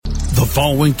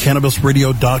following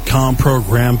CannabisRadio.com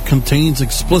program contains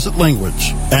explicit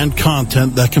language and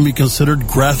content that can be considered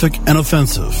graphic and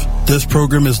offensive. This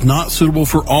program is not suitable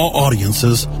for all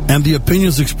audiences, and the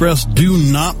opinions expressed do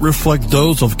not reflect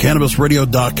those of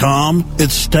CannabisRadio.com,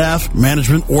 its staff,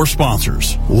 management, or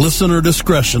sponsors. Listener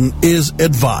discretion is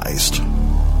advised.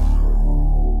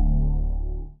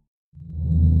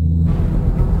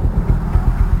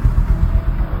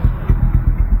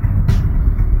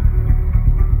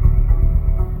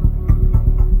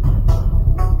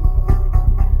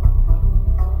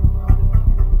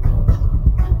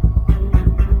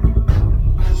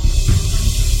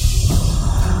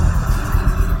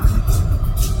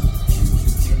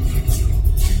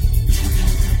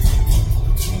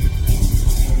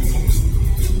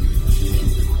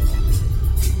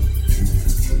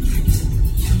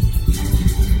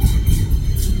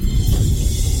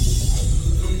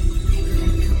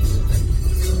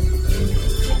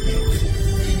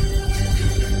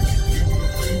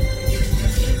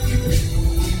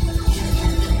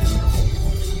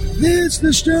 It's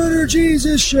the Stoner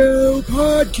Jesus Show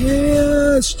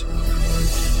podcast.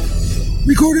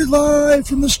 Recorded live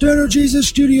from the Stoner Jesus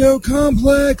Studio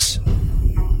Complex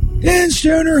in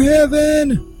Stoner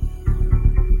Heaven.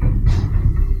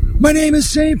 My name is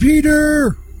St.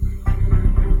 Peter.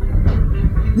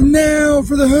 And now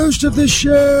for the host of the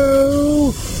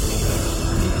show,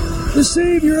 the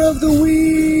savior of the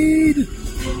weed,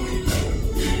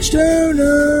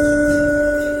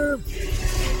 Stoner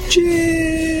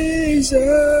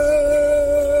Jesus.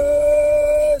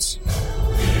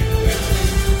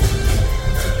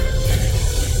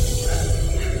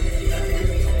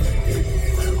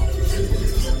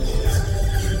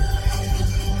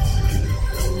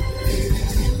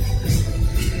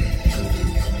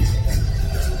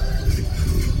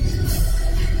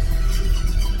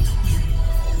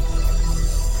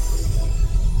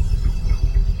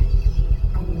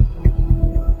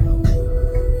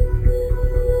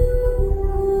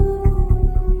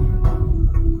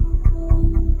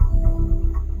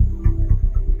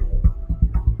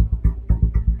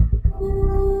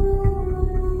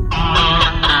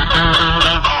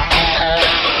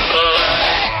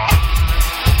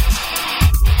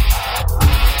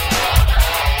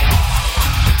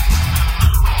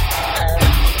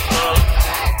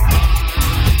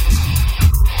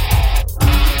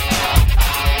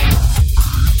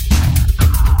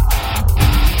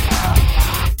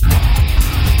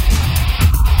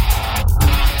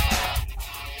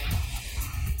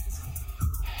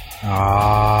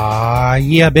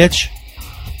 Yeah, bitch.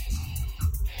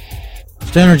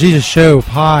 Stoner Jesus Show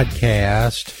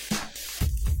podcast.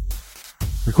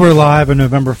 Recorded live on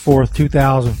November 4th,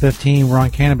 2015. We're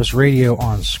on Cannabis Radio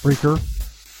on Spreaker.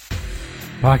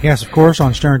 Podcast, of course,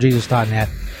 on stonerjesus.net.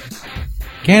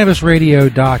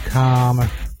 CannabisRadio.com.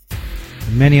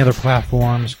 And many other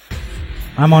platforms.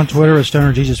 I'm on Twitter at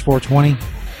StonerJesus420.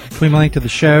 Tweet my link to the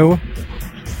show.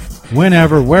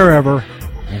 Whenever, wherever,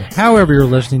 and however you're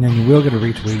listening, and you will get a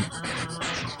retweet.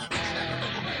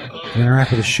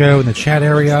 Interact with the show in the chat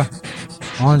area,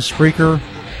 on Spreaker,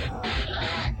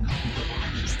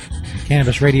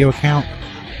 Cannabis Radio account.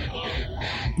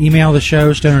 Email the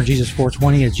show,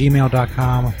 stonerjesus420 at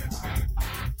gmail.com.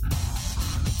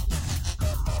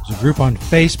 There's a group on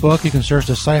Facebook. You can search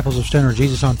Disciples of Stoner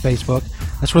Jesus on Facebook.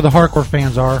 That's where the hardcore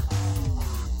fans are.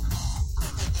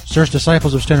 Search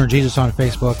Disciples of Stoner Jesus on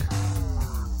Facebook.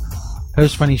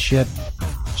 Post funny shit,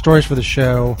 stories for the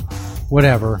show,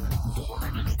 whatever.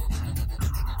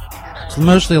 It's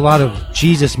mostly a lot of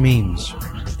Jesus memes,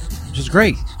 which is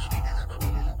great.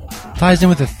 Ties in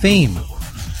with the theme.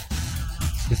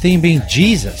 The theme being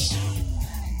Jesus.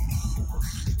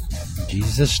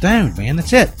 Jesus is stoned, man.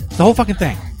 That's it. It's the whole fucking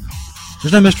thing.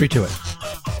 There's no mystery to it.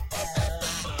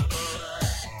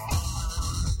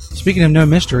 Speaking of no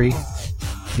mystery,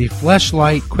 the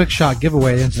Fleshlight Quick Shot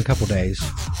giveaway ends in a couple days.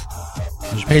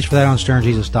 There's a page for that on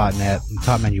stonerjesus.net in the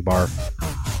top menu bar.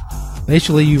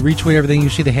 Basically, you retweet everything. You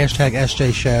see the hashtag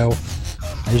SJ Show.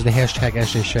 I use the hashtag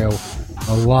SJ Show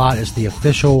a lot. It's the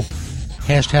official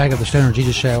hashtag of the Stoner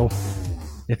Jesus Show.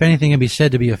 If anything can be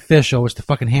said to be official, it's the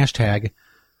fucking hashtag.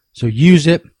 So use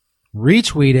it,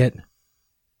 retweet it, and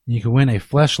you can win a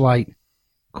Fleshlight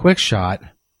Quick Shot.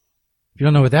 If you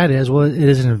don't know what that is, well, it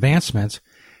is an advancement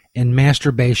in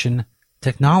masturbation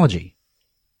technology.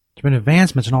 There's been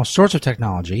advancements in all sorts of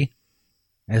technology,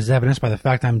 as evidenced by the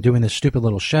fact I'm doing this stupid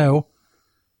little show.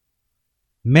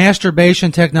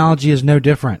 Masturbation technology is no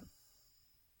different.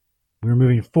 We're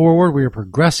moving forward. We are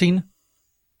progressing,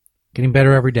 getting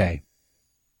better every day.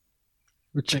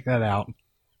 We'll check that out.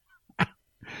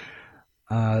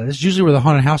 This is usually where the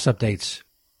haunted house updates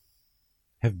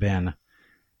have been.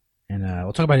 And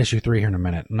we'll talk about issue 3 here in a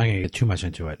minute. I'm not going to get too much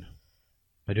into it.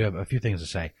 I do have a few things to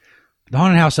say. The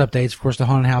Haunted House updates. Of course, the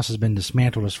Haunted House has been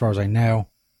dismantled as far as I know.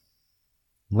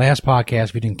 Last podcast,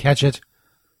 if you didn't catch it,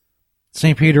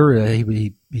 St. Peter,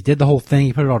 he did the whole thing.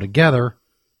 He put it all together.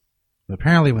 But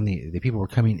apparently when the people were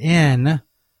coming in,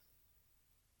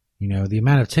 the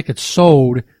amount of tickets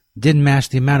sold didn't match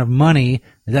the amount of money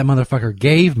that motherfucker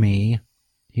gave me.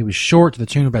 He was short to the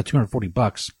tune of about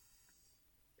 $240.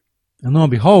 And lo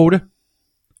and behold,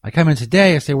 I come in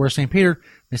today, I say, where's St. Peter?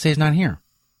 They say he's not here.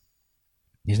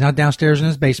 He's not downstairs in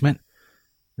his basement,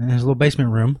 in his little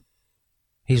basement room.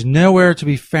 He's nowhere to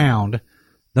be found.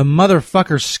 The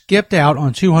motherfucker skipped out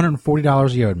on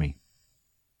 $240 he owed me.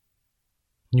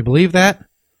 Can you believe that?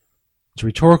 It's a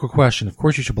rhetorical question. Of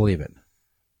course you should believe it.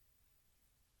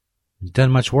 He's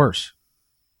done much worse.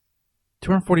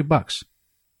 $240.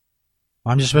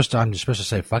 I'm just supposed to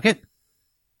say fuck it.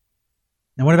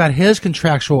 And what about his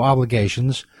contractual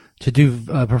obligations to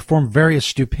perform various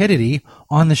stupidity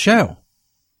on the show?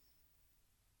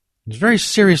 It's very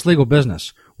serious legal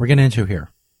business we're getting into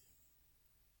here.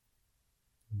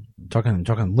 I'm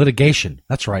talking litigation.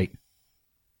 That's right.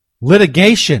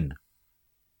 Litigation.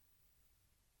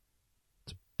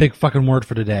 It's a big fucking word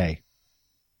for today.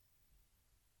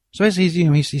 So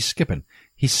basically, he's skipping.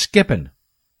 He's skipping.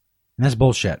 And that's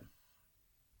bullshit.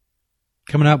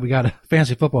 Coming up, we got a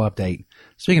fantasy football update.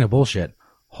 Speaking of bullshit,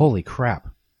 holy crap.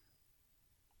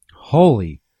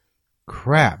 Holy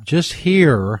crap. Just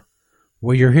hear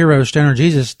what your hero Stoner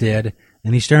Jesus did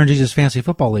in the Stoner Jesus Fantasy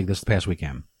Football League this past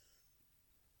weekend.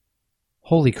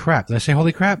 Holy crap. Did I say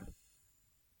holy crap?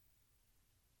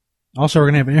 Also, we're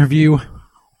going to have an interview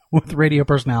with radio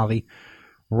personality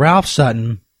Ralph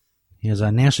Sutton. He has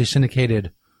a nationally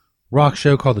syndicated rock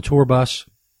show called The Tour Bus.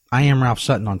 I am Ralph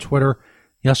Sutton on Twitter.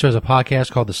 He also has a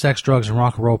podcast called the Sex, Drugs, and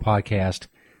Rock and Roll Podcast.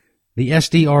 The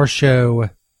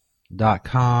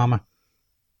SDRshow.com.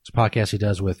 It's a podcast he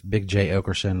does with Big J.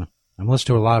 Okerson. I'm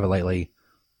listening to a lot of it lately.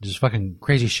 Just fucking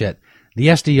crazy shit. The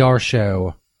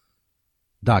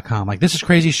SDRshow.com. Like, this is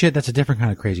crazy shit. That's a different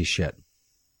kind of crazy shit.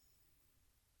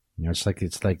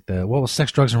 It's like the, what was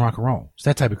Sex, Drugs, and Rock and Roll? It's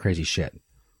that type of crazy shit.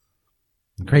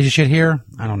 The crazy shit here?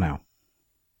 I don't know.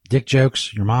 Dick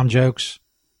jokes, your mom jokes.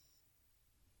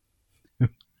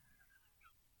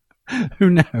 Who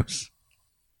knows?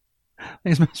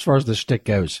 As far as the shtick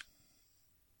goes.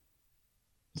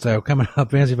 So, coming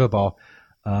up, fantasy football.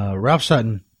 Ralph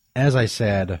Sutton, as I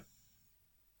said,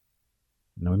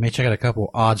 we may check out a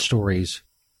couple odd stories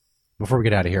before we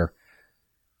get out of here.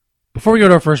 Before we go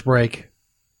to our first break,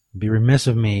 it'd be remiss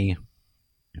of me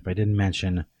if I didn't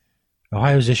mention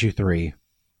Ohio's issue 3.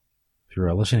 If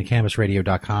you're listening to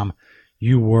CannabisRadio.com,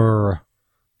 you were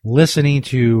listening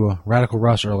to Radical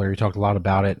Russ earlier. He talked a lot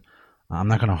about it. I'm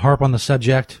not going to harp on the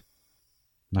subject.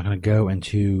 I'm not going to go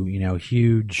into,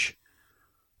 huge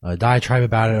diatribe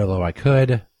about it, although I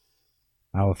could.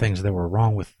 All the things that were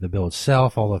wrong with the bill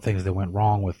itself, all the things that went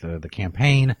wrong with the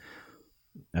campaign,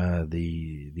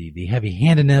 the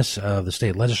heavy-handedness of the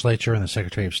state legislature and the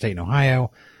Secretary of State in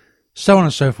Ohio, so on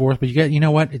and so forth. But you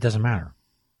know what? It doesn't matter.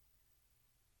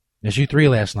 Issue 3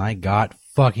 last night got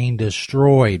fucking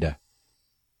destroyed.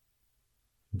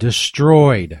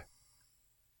 Destroyed.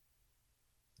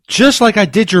 Just like I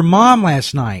did your mom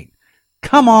last night.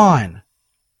 Come on.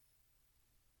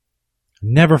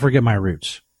 Never forget my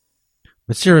roots.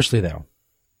 But seriously, though,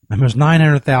 it was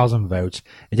 900,000 votes.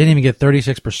 It didn't even get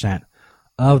 36%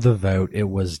 of the vote. It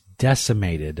was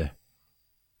decimated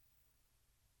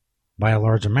by a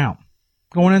large amount.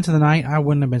 Going into the night, I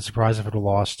wouldn't have been surprised if it had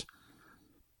lost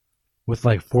with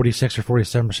like 46 or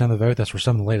 47% of the vote. That's where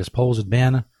some of the latest polls had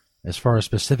been as far as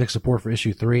specific support for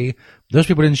issue 3. Those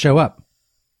people didn't show up.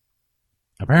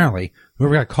 Apparently,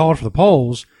 whoever got called for the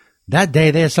polls, that day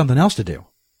they had something else to do.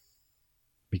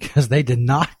 Because they did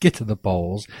not get to the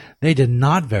polls. They did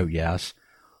not vote yes.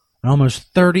 An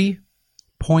almost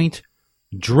 30-point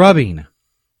drubbing.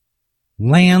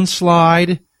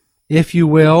 Landslide, if you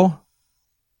will.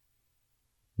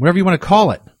 Whatever you want to call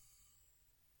it.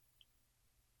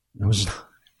 It was...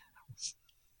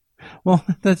 Well,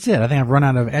 that's it. I think I've run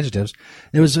out of adjectives.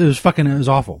 It was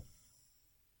awful.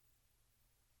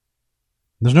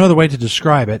 There's no other way to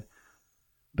describe it,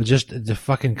 but just the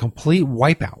fucking complete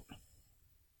wipeout.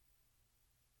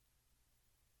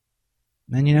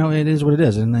 And it is what it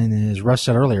is. And as Russ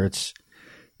said earlier,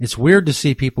 it's weird to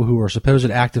see people who are supposed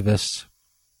activists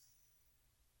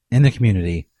in the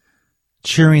community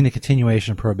cheering the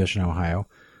continuation of prohibition in Ohio.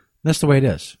 That's the way it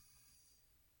is.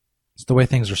 It's the way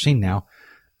things are seen now.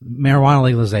 Marijuana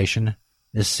legalization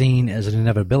is seen as an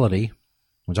inevitability,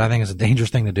 which I think is a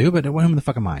dangerous thing to do, but whom the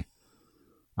fuck am I?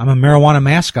 I'm a marijuana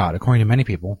mascot, according to many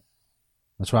people.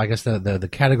 That's what I guess the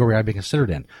category I'd be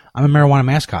considered in. I'm a marijuana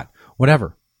mascot.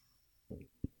 Whatever.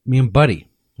 Me and Buddy.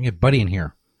 I get Buddy in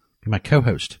here. Be my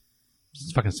co-host.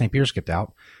 This fucking St. Peter skipped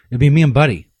out. It'd be me and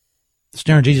Buddy. The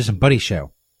Stoner Jesus and Buddy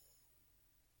show.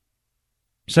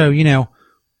 So, you know,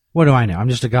 what do I know? I'm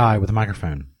just a guy with a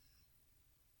microphone.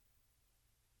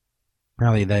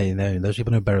 Apparently, those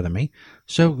people know better than me.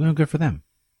 So, you know, good for them.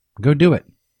 Go do it.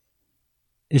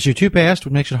 Issue 2 passed,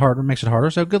 which makes it harder.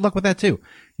 So, good luck with that too.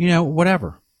 You know,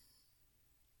 whatever.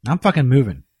 I'm fucking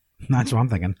moving. That's what I'm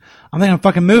thinking. I'm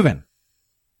fucking moving.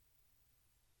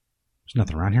 There's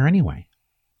nothing around here anyway.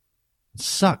 It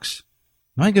sucks.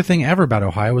 The only good thing ever about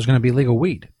Ohio was going to be legal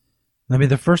weed. I mean,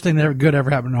 the first thing that good ever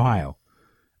happened in Ohio.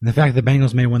 And the fact that the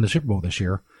Bengals may win the Super Bowl this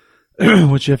year,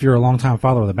 which if you're a longtime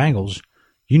follower of the Bengals,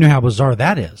 you know how bizarre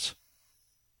that is.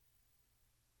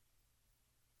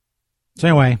 So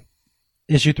anyway,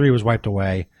 issue 3 was wiped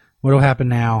away. What will happen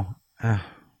now?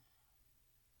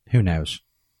 Who knows?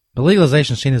 The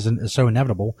legalization scene is so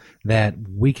inevitable that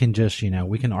we can just, you know,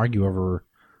 we can argue over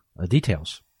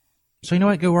details. So you know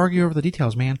what? Go argue over the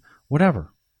details, man.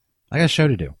 Whatever. I got a show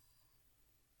to do.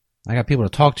 I got people to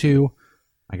talk to.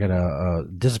 I got a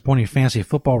disappointing fantasy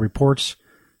football reports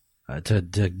to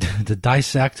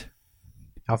dissect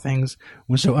how things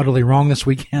went so utterly wrong this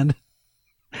weekend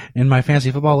in my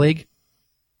fantasy football league.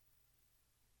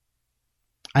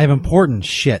 I have important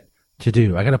shit to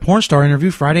do. I got a porn star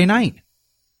interview Friday night.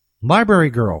 Library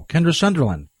Girl, Kendra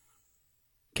Sunderland.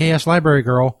 KS Library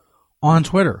Girl on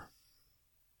Twitter.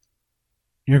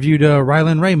 Interviewed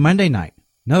Rylan Ray Monday night.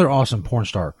 Another awesome porn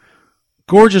star.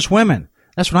 Gorgeous women.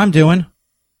 That's what I'm doing.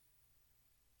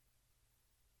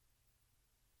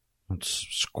 It's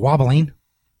squabbling.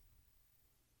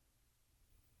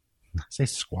 I say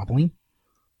squabbling?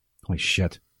 Holy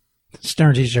shit.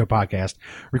 Stoner Jesus Show podcast.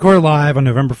 Recorded live on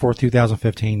November 4th,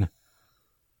 2015.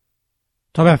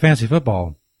 Talk about fantasy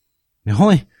football. The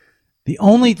only,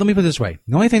 let me put it this way.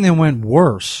 The only thing that went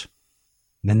worse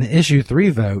than the issue 3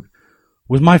 vote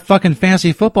was my fucking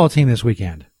fantasy football team this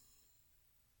weekend.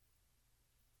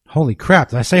 Holy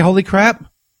crap. Did I say holy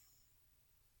crap?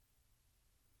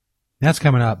 That's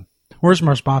coming up. Where's some of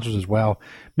our sponsors as well.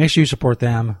 Make sure you support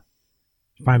them.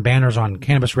 Find banners on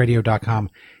CannabisRadio.com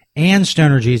and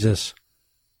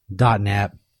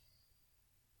StonerJesus.net. It'd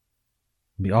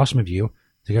be awesome of you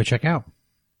to go check out.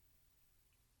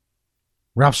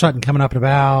 Ralph Sutton coming up in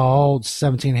about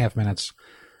 17 and a half minutes.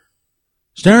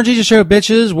 Stoner Jesus Show,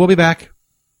 bitches. We'll be back.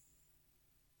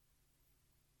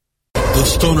 The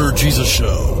Stoner Jesus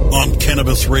Show on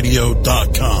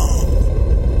CannabisRadio.com.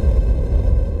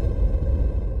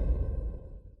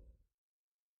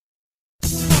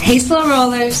 Hey, Slow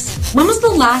Rollers. When was the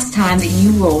last time that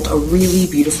you rolled a really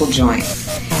beautiful joint?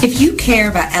 If you care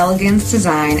about elegance,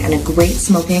 design, and a great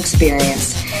smoking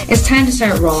experience, it's time to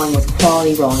start rolling with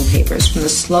quality rolling papers from the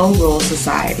Slow Roll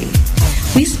Society.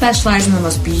 We specialize in the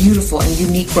most beautiful and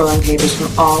unique rolling papers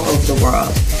from all over the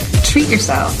world. Treat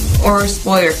yourself or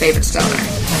spoil your favorite stoner.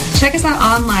 Check us out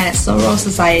online at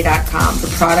slowrollsociety.com for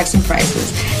products and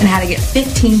prices and how to get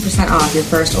 15% off your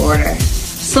first order.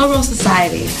 Slow Roll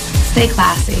Society. Stay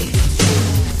classy.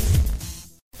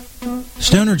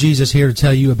 Stoner Jesus here to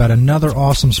tell you about another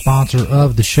awesome sponsor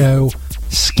of the show,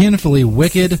 Skinfully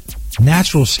Wicked,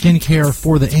 natural skincare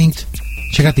for the inked.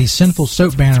 Check out the Sinful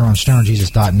Soap banner on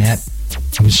stonerjesus.net.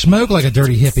 You can smoke like a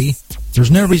dirty hippie.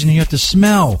 There's no reason you have to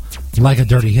smell like a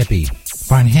dirty hippie.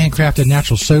 Find handcrafted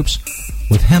natural soaps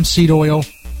with hemp seed oil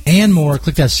and more.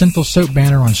 Click that Sinful Soap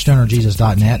banner on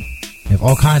stonerjesus.net. They have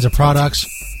all kinds of products,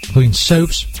 including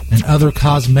soaps and other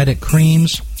cosmetic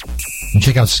creams. You can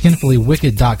check out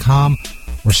skinfullywicked.com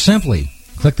or simply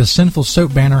click the Sinful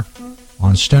Soap banner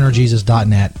on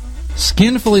stonerjesus.net.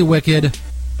 Skinfully Wicked,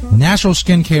 natural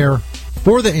skincare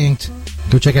for the inked.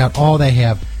 Go check out all they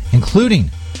have,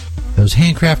 including those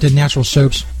handcrafted natural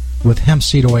soaps with hemp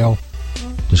seed oil.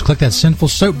 Just click that Sinful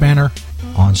Soap banner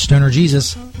on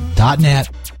stonerjesus.net.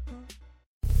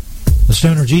 The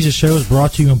Stoner Jesus Show is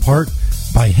brought to you in part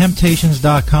by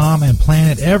Hemptations.com and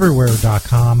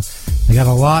PlanetEverywhere.com. They got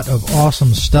a lot of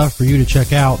awesome stuff for you to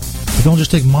check out. But don't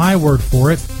just take my word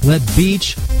for it. Let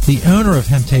Beach, the owner of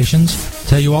Hemptations,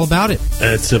 tell you all about it.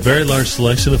 It's a very large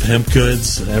selection of hemp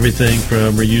goods, everything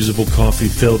from reusable coffee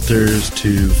filters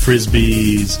to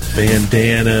frisbees,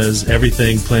 bandanas,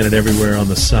 everything Planet Everywhere on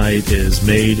the site is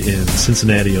made in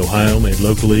Cincinnati, Ohio, made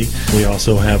locally. We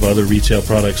also have other retail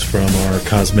products from our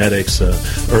cosmetics,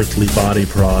 Earthly Body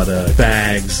product,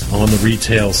 bags on the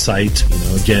retail site.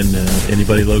 Again,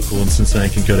 anybody local in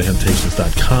Cincinnati can go to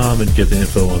Hemptations.com and get the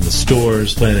info on the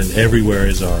stores. Planet Everywhere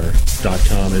is our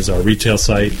hemptations.com is our retail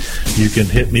site. You can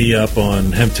hit me up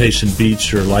on Hemptation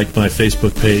Beach or like my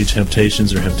Facebook page,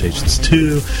 Hemptations or Hemptations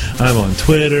 2. I'm on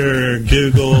Twitter,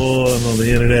 Google, I'm on the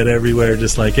internet everywhere,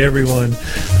 just like everyone.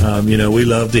 We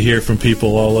love to hear from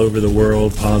people all over the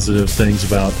world, positive things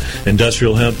about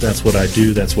industrial hemp. That's what I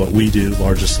do. That's what we do.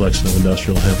 Largest selection of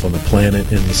industrial hemp on the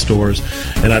planet in the stores.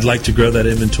 And I'd like to grow that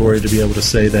inventory to be able to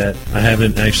say that I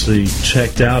haven't actually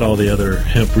checked out all the other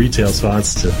hemp retail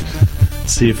spots to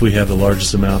see if we have the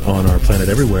largest amount on our planet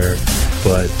everywhere.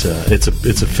 But it's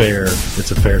a fair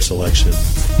selection.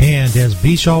 And as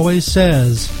Beach always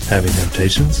says, having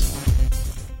temptations.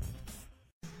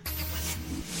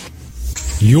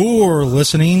 You're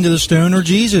listening to the Stoner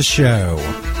Jesus Show.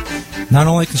 Not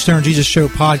only can Stoner Jesus Show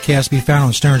podcasts be found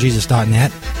on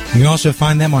stonerjesus.net, you can also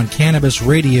find them on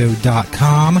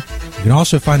cannabisradio.com. You can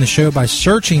also find the show by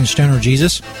searching Stoner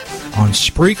Jesus on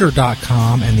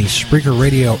Spreaker.com and the Spreaker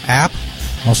Radio app,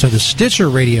 also the Stitcher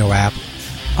Radio app,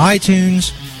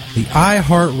 iTunes, the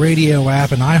iHeartRadio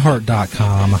app, and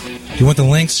iHeart.com. If you want the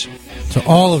links to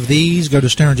all of these, go to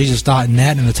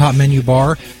stonerjesus.net. In the top menu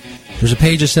bar, there's a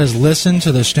page that says Listen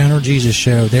to the Stoner Jesus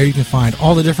Show. There you can find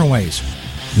all the different ways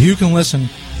you can listen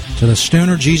to the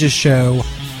Stoner Jesus Show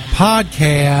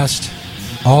podcast.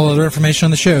 All other information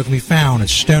on the show can be found at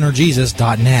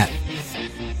stonerjesus.net.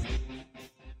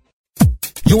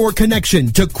 Your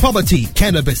connection to quality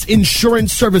cannabis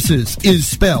insurance services is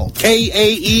spelled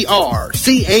K-A-E-R-C-H-E-R.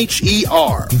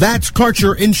 That's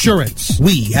Karcher Insurance.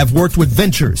 We have worked with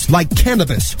ventures like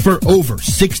cannabis for over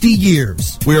 60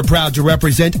 years. We're proud to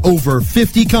represent over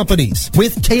 50 companies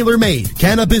with tailor-made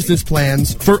cannabis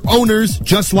plans for owners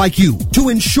just like you to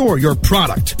insure your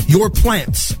product, your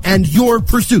plants, and your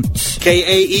pursuits.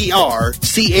 K-A-E-R-C-H-E-R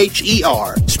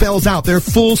spells out their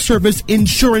full-service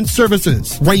insurance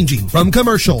services ranging from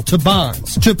commercial to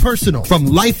bonds, to personal, from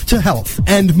life to health,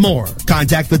 and more.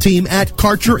 Contact the team at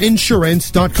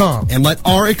KarcherInsurance.com and let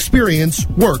our experience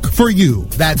work for you.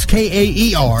 That's K-A-E-R-C-H-E-R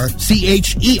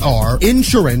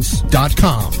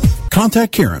Insurance.com.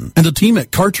 Contact Karen and the team at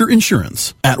Karcher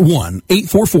Insurance at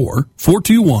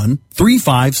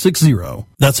 1-844-421-3560.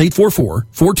 That's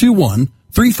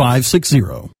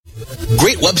 844-421-3560.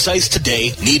 Great websites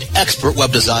today need expert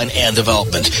web design and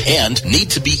development and need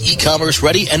to be e-commerce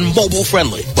ready and mobile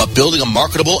friendly. But building a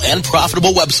marketable and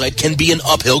profitable website can be an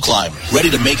uphill climb. Ready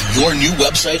to make your new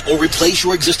website or replace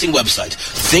your existing website?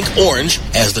 Think Orange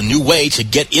as the new way to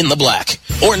get in the black.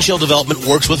 Orange Hill Development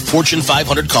works with Fortune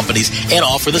 500 companies and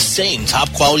offer the same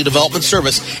top quality development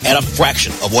service at a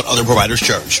fraction of what other providers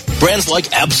charge. Brands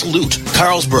like Absolute,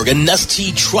 Carlsberg, and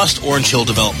Nestea trust Orange Hill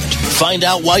Development. Find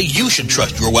out why you should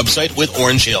trust your website with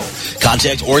Orange Hill.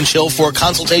 Contact Orange Hill for a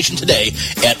consultation today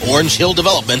at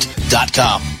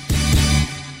orangehilldevelopment.com.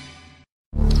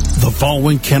 The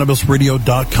following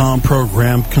CannabisRadio.com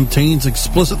program contains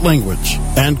explicit language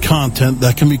and content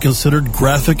that can be considered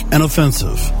graphic and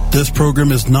offensive. This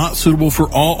program is not suitable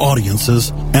for all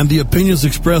audiences, and the opinions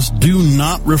expressed do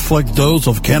not reflect those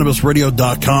of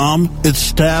CannabisRadio.com, its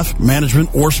staff,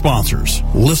 management, or sponsors.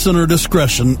 Listener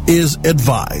discretion is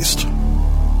advised.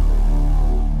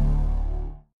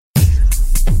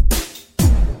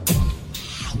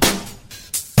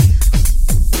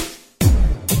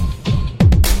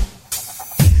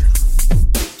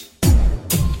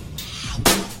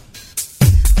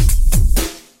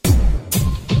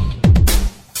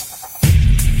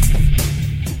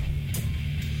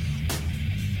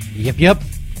 Yep.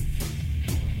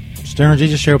 Stoner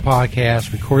Jesus Show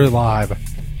podcast, recorded live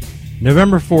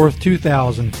November 4th,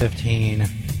 2015.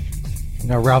 We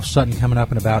got Ralph Sutton coming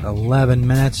up in about 11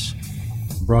 minutes.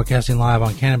 Broadcasting live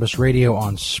on Cannabis Radio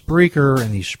on Spreaker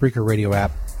and the Spreaker Radio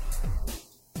app.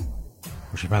 You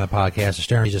should find the podcast at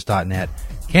stonerjesus.net,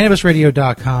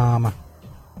 cannabisradio.com,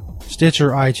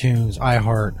 Stitcher, iTunes,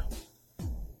 iHeart,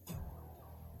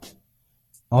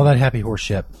 all that happy horse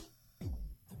shit.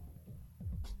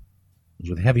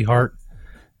 With a heavy heart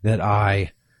that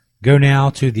I go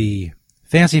now to the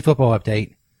fantasy football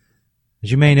update. As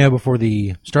you may know, before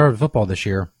the start of football this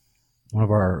year, one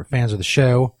of our fans of the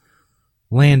show,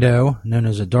 Lando, known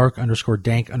as a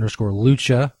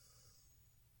dark_dank_lucha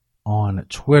on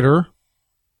Twitter,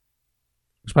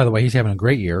 which, by the way, he's having a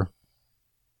great year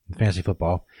in fantasy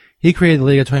football. He created the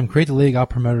league. I told him, create the league, I'll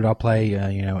promote it, I'll play,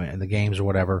 in the games or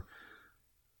whatever.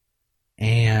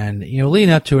 And, leading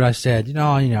up to it, I said,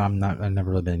 I've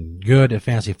never really been good at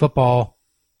fantasy football.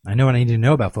 I know what I need to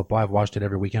know about football. I've watched it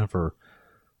every weekend for,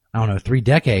 3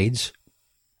 decades.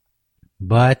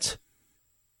 But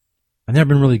I've never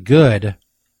been really good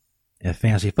at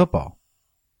fantasy football.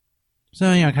 So,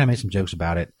 I kind of made some jokes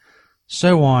about it.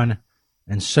 So on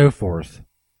and so forth.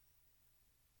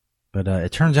 But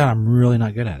it turns out I'm really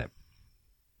not good at it.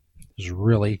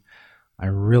 I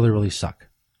really suck.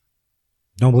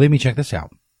 Don't believe me? Check this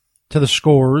out. To the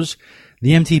scores,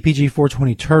 the MTPG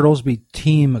 420 Turtles beat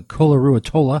Team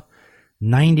Kolaruatola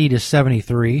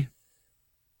 90-73.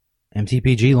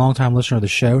 MTPG, longtime listener of the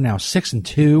show, now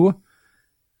 6-2.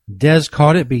 Des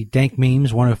Caught It beat Dank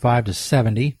Memes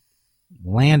 105-70.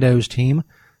 Lando's team,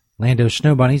 Lando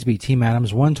Snow Bunnies, beat Team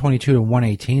Adams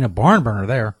 122-118. A barn burner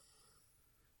there.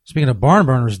 Speaking of barn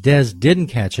burners, Des Didn't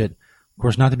Catch It. Of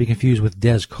course, not to be confused with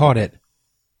Des Caught It.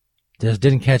 Des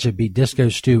Didn't Catch It beat Disco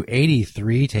Stew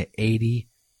 83-82.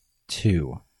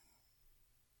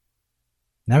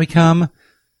 Now we come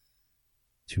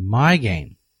to my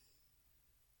game.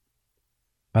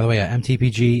 By the way,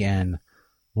 MTPG and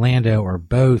Lando are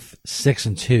both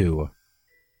 6-2.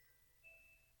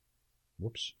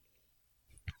 Whoops.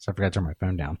 So I forgot to turn my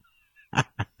phone down.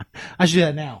 I should do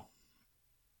that now.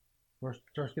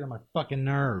 Starts getting on my fucking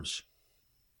nerves.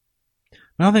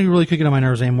 I don't think it really could get on my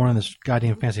nerves any more than this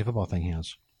goddamn fantasy football thing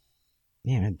has.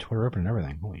 Yeah, man, Twitter open and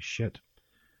everything. Holy shit.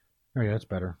 There we go, that's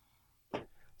better.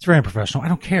 It's very unprofessional. I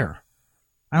don't care.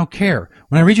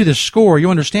 When I read you this score, you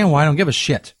understand why I don't give a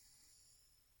shit.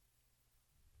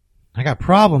 I got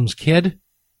problems, kid.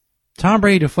 Tom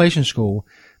Brady Deflation School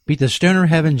beat the Stoner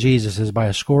Heaven Jesuses by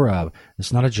a score of,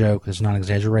 it's not a joke, it's not an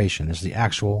exaggeration, it's the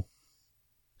actual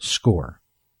score.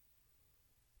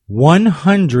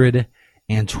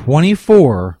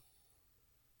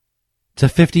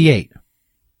 124-58.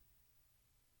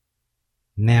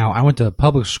 Now, I went to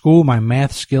public school. My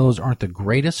math skills aren't the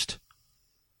greatest,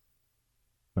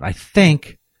 but I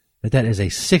think that is a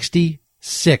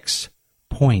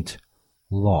 66-point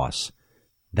loss.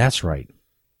 That's right.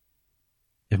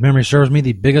 If memory serves me,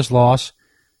 the biggest loss,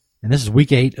 and this is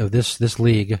week 8 of this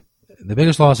league, the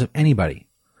biggest loss of anybody.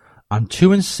 I'm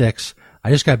 2-6. I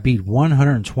just got beat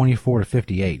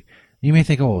 124-58. You may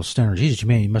think, oh, Stoner, Jesus,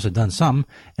 you must have done something.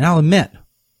 And I'll admit,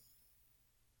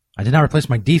 I did not replace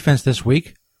my defense this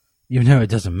week, even though it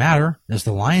doesn't matter. It's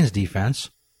the Lions' defense.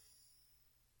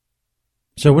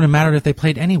 So it wouldn't matter if they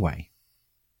played anyway.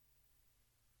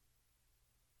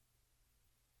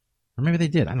 Or maybe they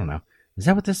did. I don't know. Is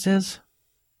that what this is?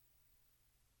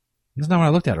 That's not what I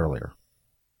looked at earlier.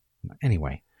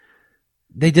 Anyway,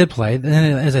 they did play. And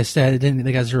as I said,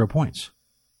 they got 0 points.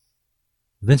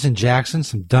 Vincent Jackson,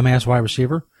 some dumbass wide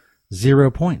receiver,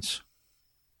 0 points.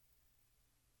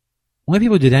 Only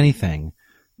people who did anything,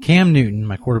 Cam Newton,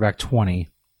 my quarterback, 20.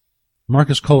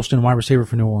 Marcus Colston, wide receiver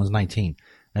for New Orleans, 19.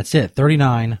 That's it.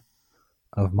 39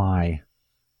 of my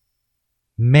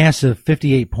massive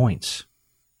 58 points.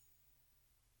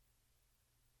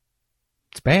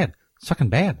 It's bad. It's fucking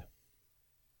bad.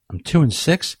 I'm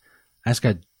 2-6. I just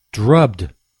got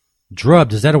drubbed.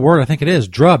 Drubbed. Is that a word? I think it is.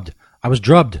 Drubbed. I was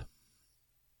drubbed.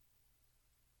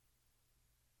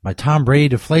 By Tom Brady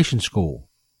Deflation School.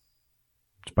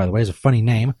 Which, by the way, is a funny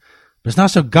name. But it's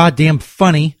not so goddamn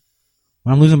funny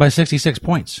when I'm losing by 66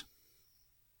 points.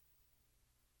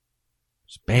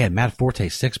 It's bad. Matt Forte,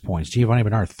 6 points. Giovanni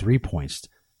Bernard, 3 points.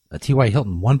 T.Y.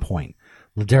 Hilton, 1 point.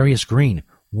 Ladarius Green,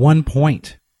 1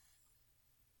 point.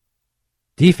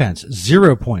 Defense,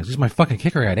 0 points. This is my fucking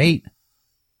kicker. I got 8.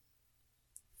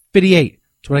 58.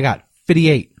 That's what I got.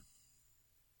 58.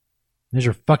 There's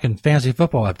your fucking fantasy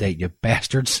football update, you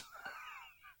bastards.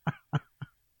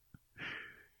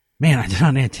 Man, I did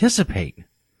not anticipate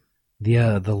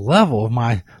the level of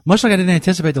my... Much like I didn't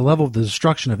anticipate the level of the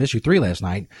destruction of issue 3 last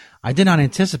night, I did not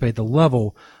anticipate the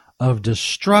level of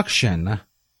destruction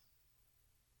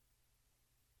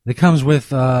that comes with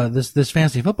this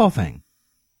fantasy football thing.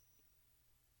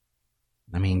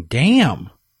 I mean, damn.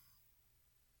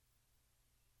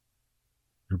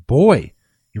 Your boy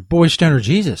Stoner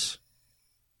Jesus,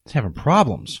 is having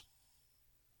problems.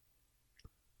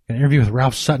 Got an interview with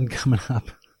Ralph Sutton coming up.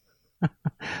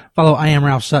 Follow I Am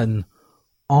Ralph Sutton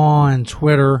on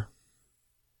Twitter.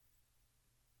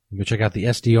 Go check out the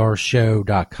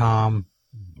SDRshow.com,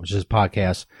 which is his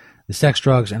podcast, the Sex,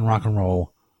 Drugs, and Rock and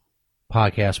Roll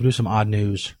podcast. We'll do some odd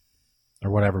news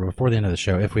or whatever before the end of the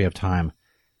show if we have time.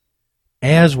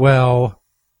 As well,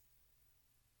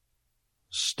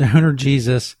 Stoner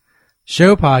Jesus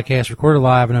Show podcast recorded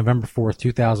live on November 4th,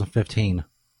 2015.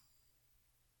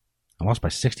 I lost by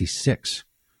 66.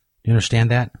 Do you understand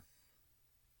that?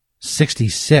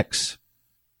 66.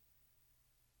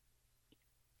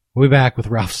 We'll be back with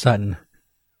Ralph Sutton.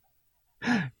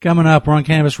 Coming up, we're on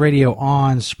Cannabis Radio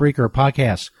on Spreaker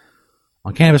Podcasts,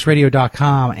 on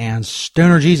CannabisRadio.com and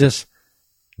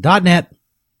StonerJesus.net.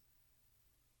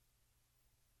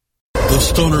 The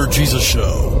Stoner Jesus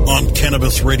Show on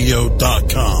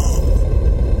CannabisRadio.com.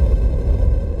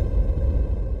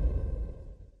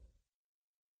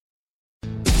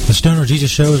 The Stoner Jesus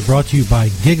Show is brought to you by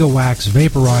Gigawax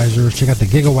Vaporizers. Check out the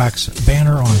Gigawax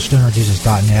banner on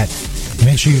stonerjesus.net. And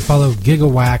make sure you follow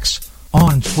Gigawax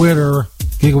on Twitter.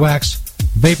 Gigawax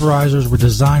Vaporizers were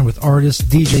designed with artists,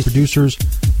 DJs, producers,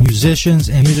 musicians,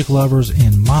 and music lovers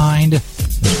in mind.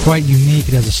 It's quite unique.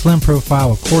 It has a slim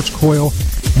profile, a quartz coil,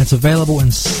 and it's available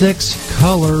in 6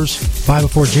 colors. Buy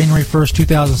before January 1st,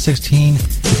 2016 at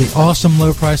the awesome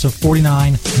low price of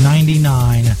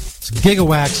 $49.99. It's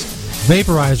Gigawax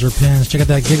Vaporizer pins. Check out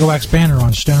that Gigawax banner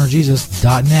on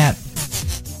stonerjesus.net.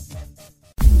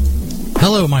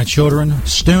 Hello, my children.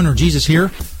 Stoner Jesus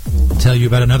here. I'll tell you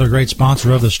about another great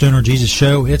sponsor of the Stoner Jesus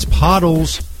Show. It's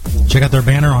Pottles. Check out their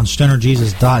banner on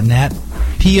stonerjesus.net.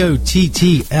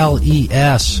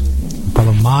 Pottles.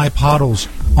 Follow My Pottles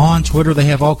on Twitter. They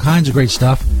have all kinds of great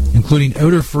stuff, including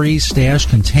odor-free stash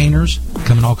containers.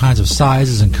 Come in all kinds of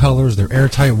sizes and colors. They're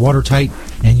airtight, watertight,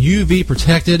 and UV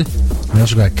protected. They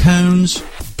also got cones,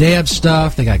 dab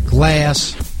stuff. They got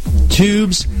glass,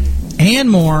 tubes, and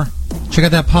more. Check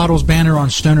out that Pottles banner on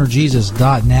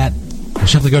stonerjesus.net. Or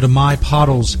simply go to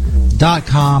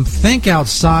mypottles.com. Think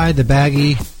outside the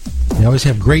baggie. They always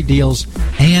have great deals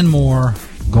and more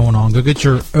going on. Go get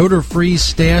your odor-free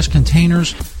stash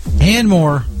containers and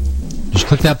more. Just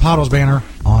click that Pottles banner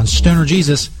on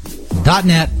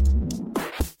stonerjesus.net.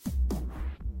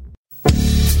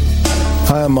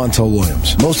 Hi, I'm Montel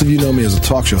Williams. Most of you know me as a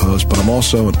talk show host, but I'm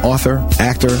also an author,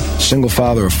 actor, single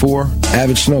father of 4,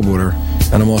 avid snowboarder,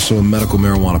 and I'm also a medical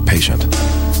marijuana patient.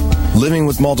 Living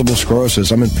with multiple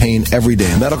sclerosis, I'm in pain every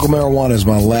day. Medical marijuana is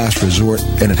my last resort,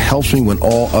 and it helps me when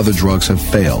all other drugs have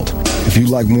failed. If you'd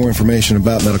like more information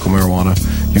about medical marijuana,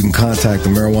 you can contact the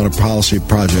Marijuana Policy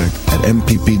Project at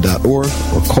mpp.org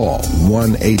or call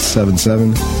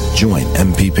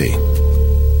 1-877-JOIN-MPP.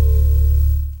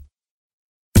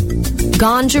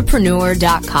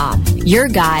 Ganjapreneur.com, your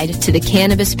guide to the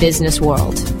cannabis business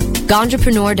world.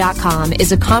 Ganjapreneur.com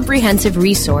is a comprehensive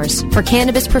resource for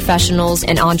cannabis professionals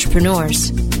and entrepreneurs.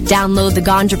 Download the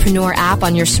Ganjapreneur app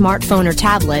on your smartphone or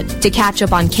tablet to catch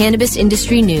up on cannabis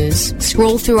industry news,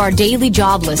 scroll through our daily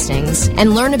job listings,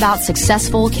 and learn about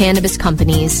successful cannabis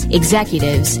companies,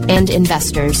 executives, and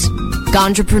investors.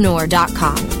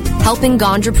 Ganjapreneur.com, helping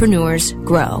Ganjapreneurs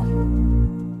grow.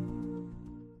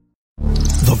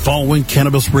 The following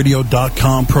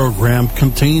CannabisRadio.com program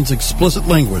contains explicit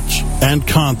language and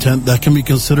content that can be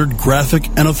considered graphic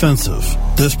and offensive.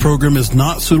 This program is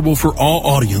not suitable for all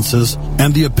audiences,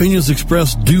 and the opinions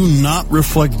expressed do not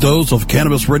reflect those of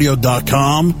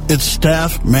CannabisRadio.com, its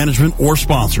staff, management, or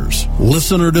sponsors.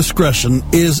 Listener discretion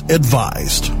is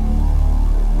advised.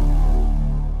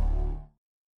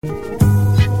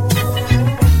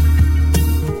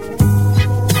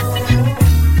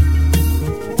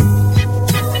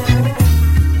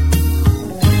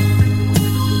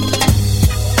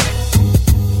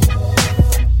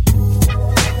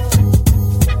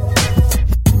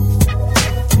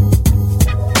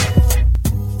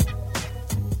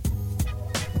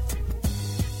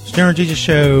 Stoner Jesus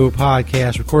Show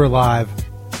podcast, recorded live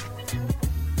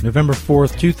November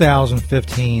 4th,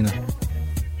 2015. Like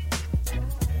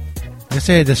I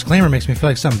say, a disclaimer makes me feel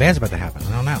like something bad's about to happen.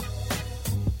 I don't know.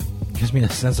 It gives me a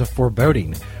sense of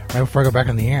foreboding right before I go back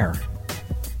on the air.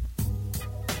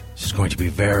 This is going to be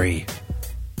very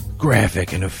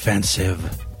graphic and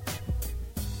offensive.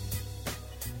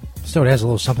 So it has a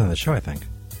little something in the show, I think.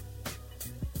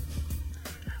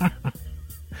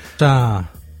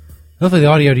 Hopefully the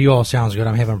audio to you all sounds good.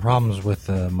 I'm having problems with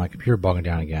my computer bogging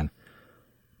down again.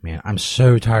 Man, I'm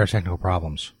so tired of technical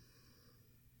problems.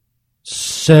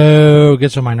 So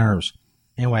gets on my nerves.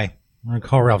 Anyway, I'm going to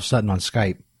call Ralph Sutton on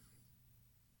Skype.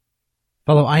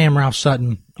 Follow I Am Ralph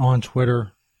Sutton on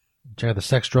Twitter. Check out the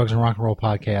Sex, Drugs, and Rock and Roll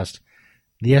podcast,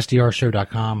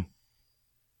 thesdrshow.com.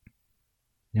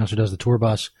 He also does the Tour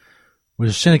Bus, which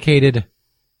is syndicated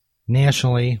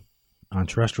nationally on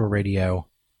terrestrial radio.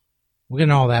 We'll get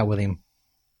into all that with him.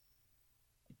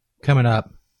 Coming up,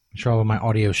 I'm sure I'll have my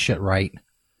audio shit right.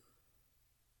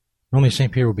 Normally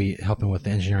St. Pierre will be helping with the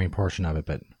engineering portion of it,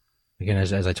 but again,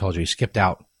 as I told you, he skipped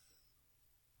out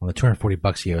on the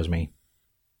 $240 he owes me.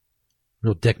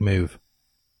 Real dick move.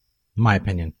 In my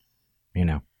opinion. You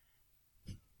know.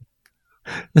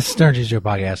 This is Stoner Jesus Show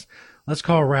podcast. Let's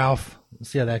call Ralph. Let's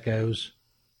see how that goes.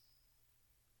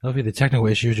 Hopefully the technical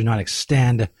issues do not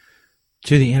extend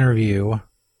to the interview.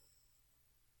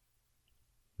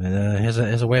 It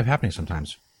has a way of happening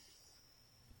sometimes.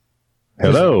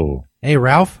 Hello. Hey,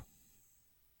 Ralph.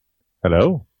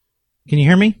 Hello. Can you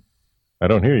hear me? I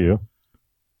don't hear you.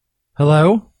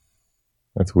 Hello?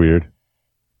 That's weird.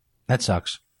 That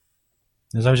sucks.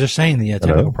 As I was just saying, the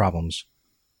technical problems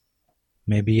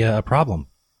may be a problem.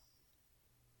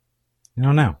 I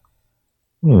don't know.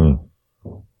 Let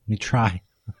me try.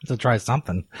 To try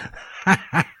something.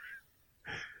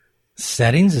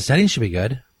 Settings? The settings should be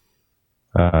good.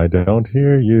 I don't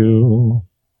hear you.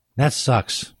 That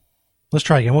sucks. Let's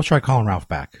try again. We'll try calling Ralph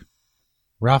back.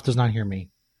 Ralph does not hear me,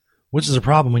 which is a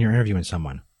problem when you're interviewing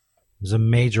someone. It's a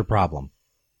major problem.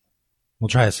 We'll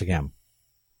try this again.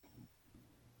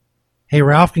 Hey,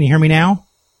 Ralph, can you hear me now?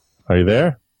 Are you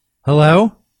there?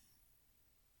 Hello?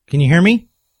 Can you hear me?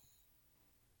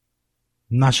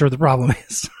 I'm not sure what the problem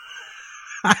is.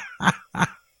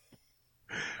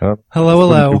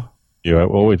 Hello. It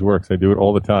always works. I do it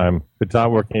all the time. If it's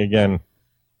not working again,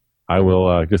 I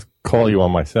will just call you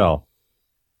on my cell.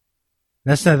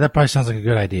 That probably sounds like a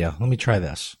good idea. Let me try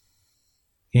this.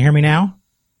 Can you hear me now?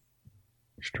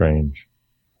 Strange.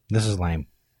 This is lame.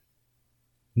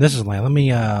 Let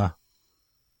me,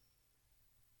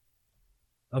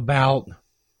 about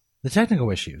the technical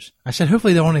issues. I said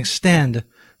hopefully they won't extend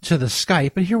to the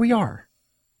Skype, but here we are.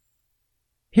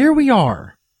 It's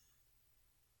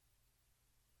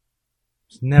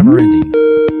never ending.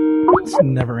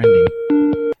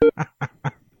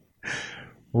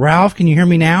 Ralph, can you hear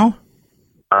me now?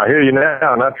 I hear you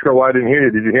now. I'm not sure why I didn't hear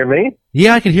you. Did you hear me?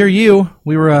 Yeah, I could hear you.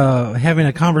 We were having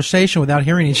a conversation without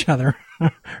hearing each other,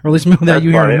 or at least without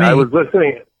you hearing me. I was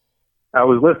listening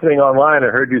online. I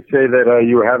heard you say that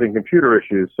you were having computer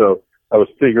issues, so I was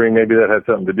figuring maybe that had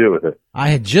something to do with it.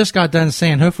 I had just got done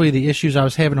saying hopefully the issues I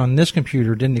was having on this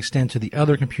computer didn't extend to the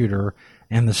other computer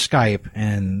and the Skype,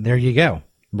 and there you go,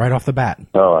 right off the bat.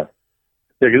 Oh,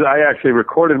 yeah, because I actually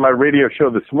recorded my radio show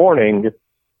this morning,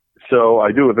 so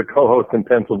I do with a co-host in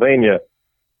Pennsylvania,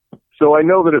 so I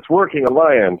know that it's working on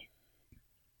my end.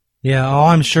 Yeah,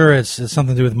 I'm sure it's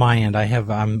something to do with my end.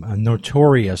 I'm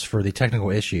notorious for the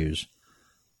technical issues.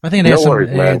 I think it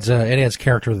adds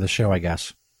character to the show, I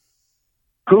guess.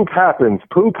 Poop happens,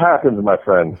 my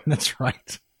friend. That's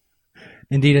right.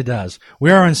 Indeed it does.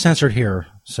 We are uncensored here,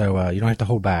 so you don't have to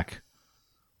hold back.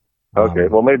 Okay,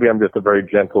 well maybe I'm just a very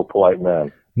gentle, polite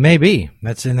man. Maybe.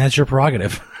 That's your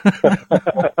prerogative.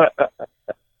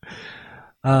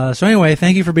 So anyway,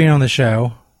 thank you for being on the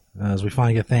show as we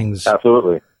finally get things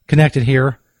absolutely connected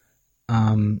here.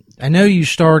 I know you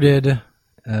started,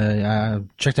 I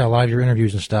checked out a lot of your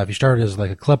interviews and stuff. You started as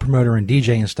like a club promoter and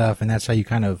DJ and stuff, and that's how you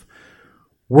kind of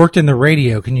worked in the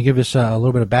radio. Can you give us a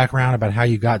little bit of background about how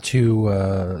you got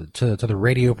to the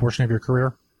radio portion of your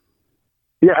career?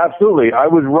 Yeah, absolutely. I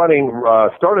was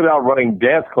started out running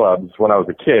dance clubs when I was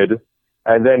a kid,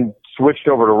 and then switched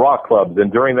over to rock clubs.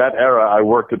 And during that era, I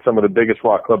worked at some of the biggest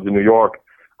rock clubs in New York,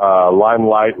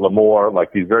 Limelight, L'Amour,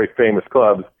 like these very famous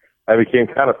clubs. I became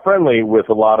kind of friendly with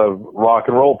a lot of rock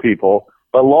and roll people,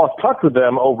 but lost touch with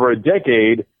them over a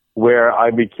decade where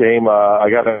I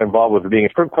got involved with being a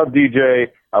strip club DJ.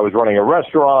 I was running a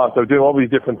restaurant. I was doing all these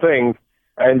different things,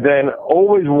 and then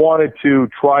always wanted to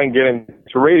try and get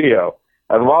into radio.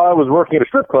 And while I was working at a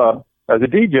strip club as a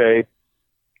DJ,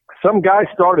 some guy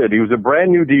started. He was a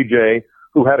brand new DJ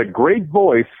who had a great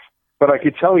voice, but I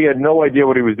could tell he had no idea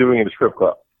what he was doing in the strip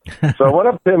club. So I went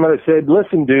up to him and I said,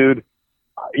 listen, dude,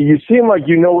 you seem like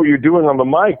you know what you're doing on the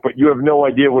mic, but you have no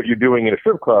idea what you're doing in a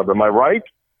strip club. Am I right?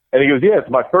 And he goes, yeah, it's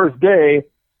my first day,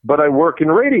 but I work in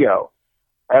radio.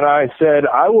 And I said,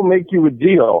 I will make you a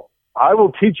deal. I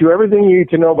will teach you everything you need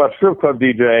to know about strip club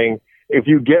DJing if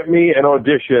you get me an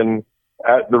audition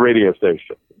at the radio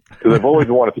station, because I've always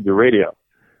wanted to do radio.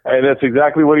 And that's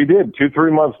exactly what he did.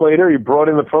 2-3 months later, he brought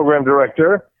in the program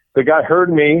director. The guy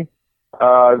heard me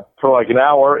for like an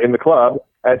hour in the club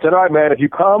and said, all right, man, if you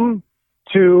come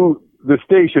to the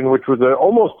station, which was an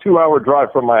almost 2-hour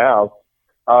drive from my house,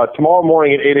 tomorrow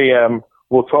morning at 8 a.m.,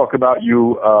 we'll talk about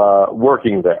you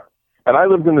working there. And I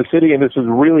lived in the city, and this was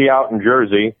really out in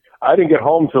Jersey. I didn't get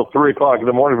home till 3 o'clock in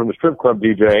the morning from the strip club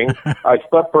DJing. I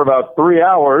slept for about 3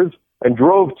 hours and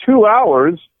drove 2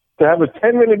 hours to have a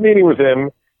 10-minute meeting with him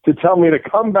to tell me to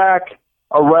come back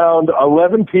around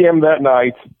 11 p.m. that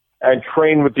night and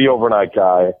train with the overnight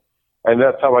guy. And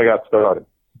that's how I got started.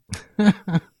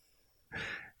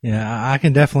 Yeah, I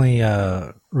can definitely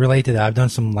relate to that. I've done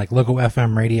some like local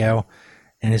FM radio,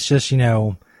 and it's just,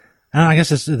 I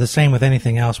guess it's the same with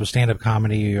anything else with stand-up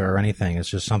comedy or anything. It's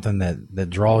just something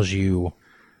that draws you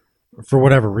for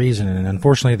whatever reason. And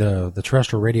unfortunately, the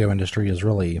terrestrial radio industry is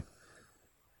really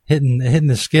hitting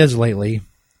the skids lately.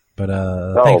 But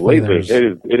lately it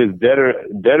is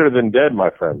deader than dead,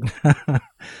 my friend.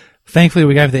 Thankfully,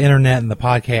 we have the internet and the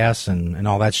podcasts and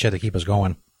all that shit to keep us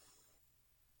going.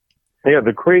 Yeah,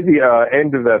 the crazy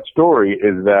end of that story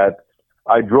is that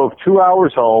I drove 2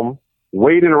 hours home,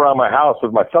 waited around my house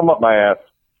with my thumb up my ass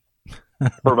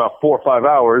for about 4 or 5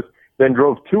 hours, then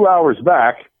drove 2 hours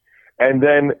back, And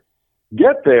then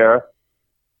get there.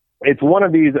 It's one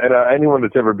of these, and anyone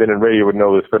that's ever been in radio would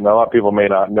know this, but a lot of people may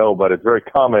not know, but it's very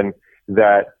common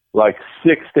that like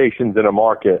 6 stations in a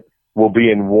market will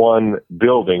be in one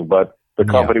building, but the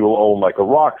company will own like a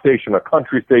rock station, a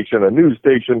country station, a news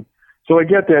station. So I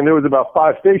get there, and there was about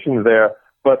 5 stations there,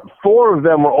 but 4 of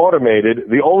them were automated.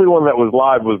 The only one that was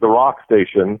live was the rock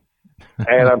station,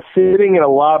 and I'm sitting in a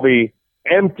lobby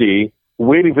empty,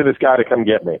 waiting for this guy to come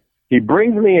get me. He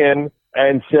brings me in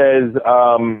and says,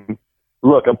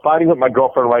 look, I'm fighting with my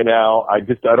girlfriend right now. I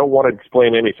don't want to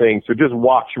explain anything, so just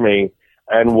watch me,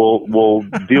 and we'll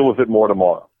deal with it more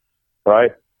tomorrow,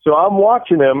 right? So I'm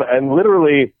watching him, and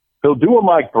literally, he'll do a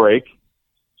mic break.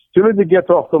 As soon as he gets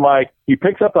off the mic, he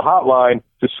picks up the hotline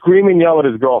to scream and yell at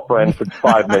his girlfriend for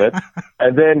 5 minutes,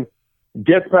 and then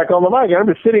gets back on the mic. And I'm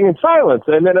just sitting in silence.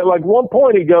 And then at like one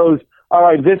point, he goes, all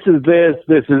right, this is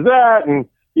this is that, and,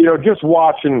 just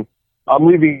watch, and I'm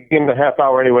leaving in a half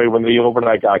hour anyway when the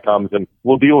overnight guy comes, and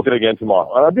we'll deal with it again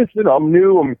tomorrow. And I'm just, I'm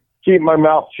new. I'm keeping my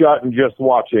mouth shut and just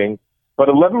watching. But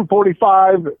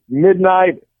 11:45,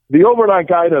 midnight, the overnight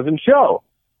guy doesn't show.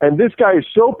 And this guy is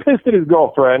so pissed at his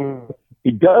girlfriend.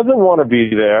 He doesn't want to be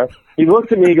there. He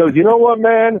looks at me, he goes, you know what,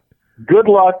 man? Good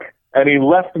luck. And he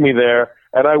left me there.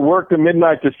 And I worked a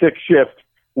midnight to 6 shift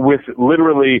with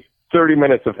literally 30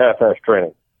 minutes of half-ass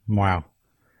training. Wow.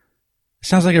 It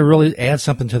sounds like it really adds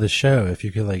something to the show if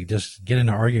you could like just get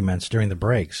into arguments during the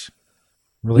breaks.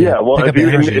 Really, yeah, well, pick up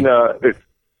energy.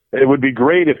 It would be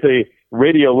great if the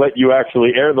radio let you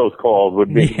actually air those calls.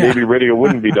 Maybe radio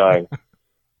wouldn't be dying.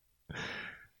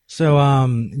 So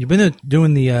you've been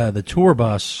doing the tour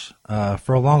bus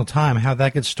for a long time. How'd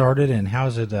that get started, and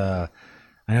how's it? I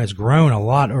know it's grown a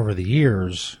lot over the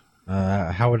years.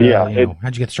 How'd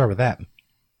you get started with that?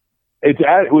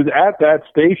 It was at that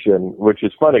station, which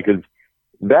is funny because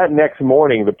that next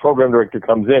morning the program director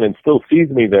comes in and still sees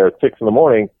me there at 6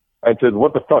 a.m. and says,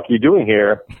 "What the fuck are you doing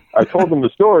here?" I told him the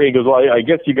story. He goes, "Well, I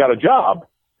guess you got a job."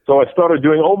 So I started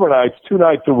doing overnights 2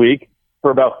 nights a week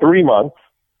for about 3 months.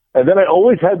 And then I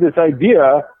always had this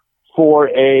idea for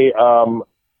a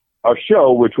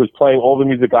show which was playing all the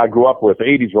music I grew up with,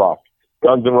 80s rock,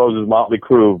 Guns N' Roses, Motley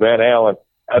Crue, Van Halen.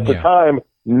 At the time,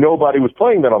 nobody was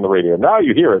playing that on the radio. Now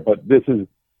you hear it, but this is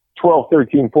 12,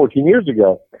 13, 14 years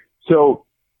ago. So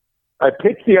I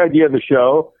pitched the idea of the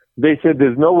show. They said,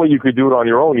 there's no way you could do it on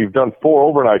your own. You've done 4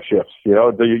 overnight shifts.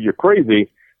 You're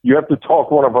crazy. You have to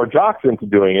talk one of our jocks into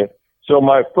doing it. So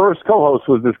my first co-host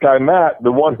was this guy, Matt,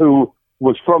 the one who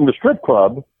was from the strip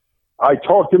club. I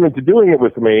talked him into doing it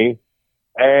with me,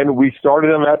 and we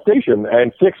started on that station.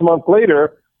 And 6 months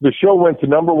later, the show went to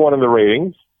 #1 in the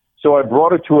ratings. So I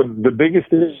brought it to the biggest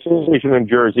station in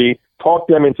Jersey, talked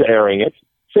them into airing it.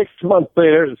 6 months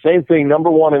later, the same thing,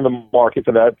 #1 in the market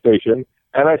for that station.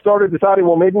 And I started deciding,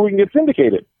 well, maybe we can get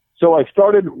syndicated. So I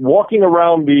started walking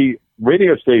around the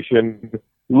radio station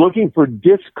looking for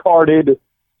discarded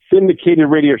syndicated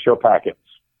radio show packets.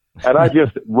 And I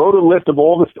just wrote a list of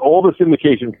all the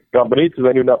syndication companies because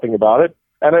I knew nothing about it.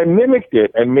 And I mimicked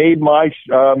it and made my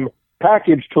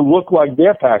package to look like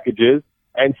their packages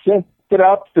and sent it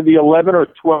out to the 11 or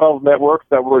 12 networks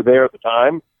that were there at the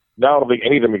time. Now I don't think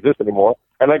any of them exist anymore.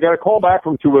 And I got a call back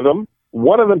from 2 of them.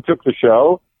 One of them took the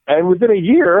show. And within a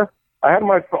year, I had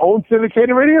my own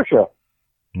syndicated radio show.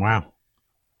 Wow.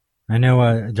 I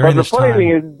know during this time... But the funny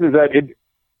thing is that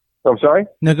I'm sorry?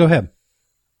 No, go ahead.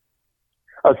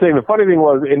 I was saying the funny thing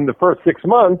was in the first 6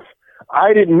 months,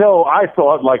 I didn't know. I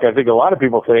thought, like I think a lot of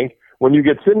people think, when you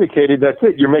get syndicated, that's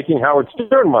it. You're making Howard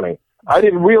Stern money. I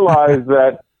didn't realize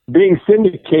that being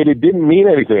syndicated didn't mean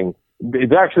anything.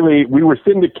 It's actually, we were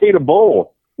syndicatable,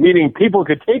 meaning people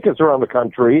could take us around the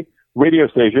country, radio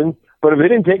stations, but if they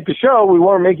didn't take the show, we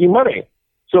weren't making money.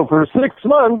 So for 6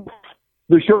 months,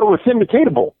 the show was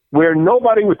syndicatable, where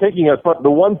nobody was taking us but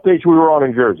the one station we were on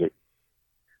in Jersey.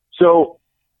 So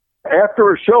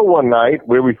after a show one night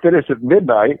where we finished at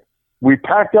midnight, we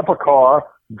packed up a car,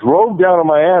 drove down to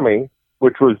Miami,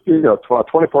 which was, a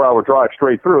 24-hour drive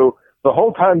straight through, the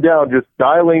whole time down just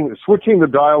switching the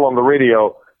dial on the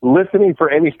radio, listening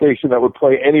for any station that would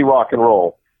play any rock and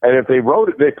roll. And if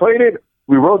they played it,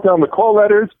 we wrote down the call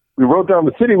letters, we wrote down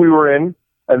the city we were in,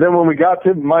 and then when we got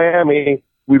to Miami,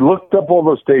 we looked up all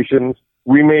those stations,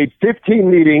 we made 15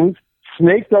 meetings,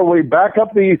 snaked our way back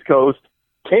up the East Coast,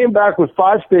 came back with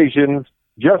 5 stations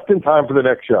just in time for the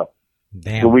next show.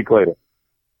 Damn. A week later.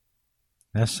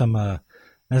 That's some, I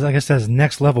guess that's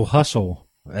next level hustle,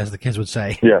 as the kids would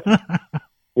say. Yeah.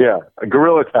 Yeah.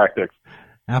 Guerrilla tactics.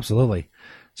 Absolutely.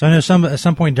 So I know at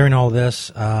some point during all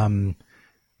this,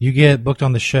 you get booked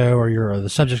on the show, or you're the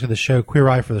subject of the show, Queer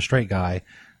Eye for the Straight Guy,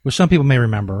 which some people may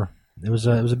remember. It was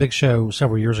a big show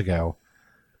several years ago.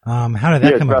 How did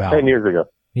that come about? 10 years ago.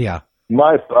 Yeah.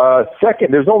 My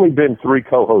second, there's only been 3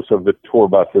 co-hosts of the tour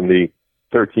bus in the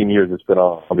 13 years it's been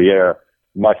on the air.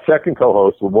 My second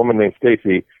co-host, a woman named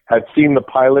Stacy, had seen the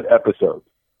pilot episode.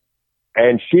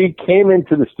 And she came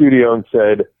into the studio and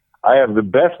said, I have the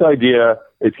best idea.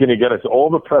 It's going to get us all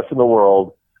the press in the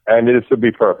world, and this would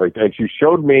be perfect. And she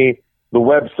showed me the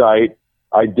website.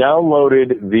 I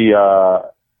downloaded the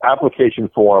application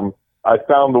form. I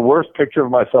found the worst picture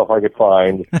of myself I could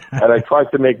find, and I tried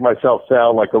to make myself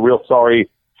sound like a real sorry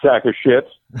sack of shit.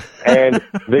 And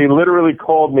they literally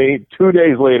called me 2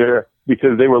 days later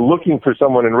because they were looking for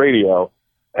someone in radio.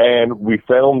 And we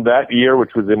filmed that year,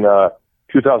 which was in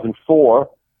 2004,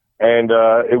 and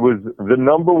it was the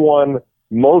number 1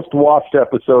 most watched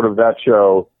episode of that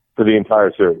show for the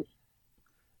entire series.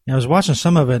 I was watching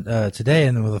some of it today,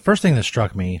 and the first thing that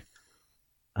struck me,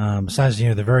 besides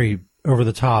the very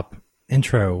over-the-top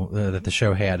intro that the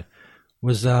show had,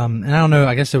 was and I don't know,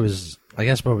 I guess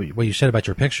what you said about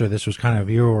your picture, this was kind of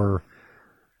your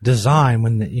design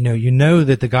when you know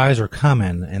that the guys are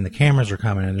coming and the cameras are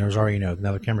coming and there's already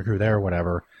another camera crew there or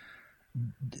whatever.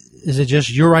 Is it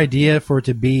just your idea for it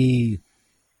to be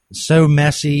so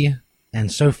messy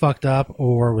and so fucked up,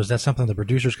 or was that something the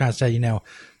producers kind of said,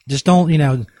 just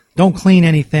don't clean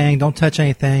anything, don't touch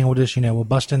anything, we'll just we'll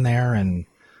bust in there and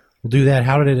we'll do that?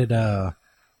 How did it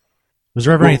was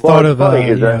there ever any thought of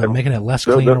making it less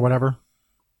clean or whatever?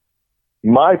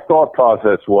 My thought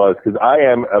process was, because I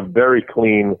am a very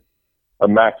clean,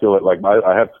 immaculate,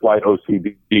 I have slight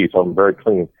OCD, so I'm very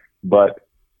clean, but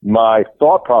my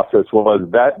thought process was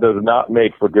that does not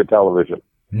make for good television.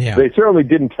 Yeah. They certainly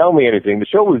didn't tell me anything. The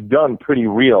show was done pretty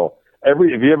real.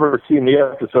 If you ever seen the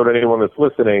episode, anyone that's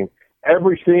listening,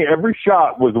 every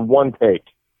shot was one take.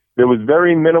 There was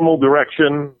very minimal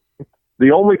direction.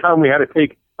 The only time we had to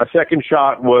take a second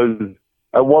shot was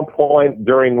at one point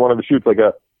during one of the shoots, like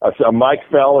a mic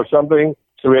fell or something,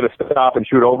 so we had to stop and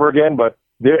shoot over again. But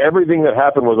everything that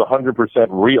happened was 100%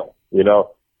 real,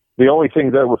 The only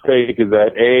thing that was fake is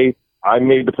that, I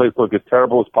made the place look as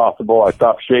terrible as possible. I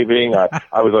stopped shaving.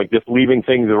 I was just leaving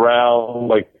things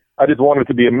around. I just wanted it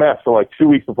to be a mess for 2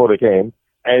 weeks before they came.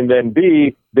 And then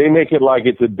B, they make it like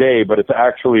it's a day, but it's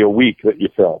actually a week that you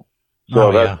film.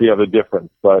 So that's the other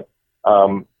difference. But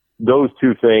those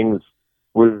two things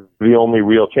were the only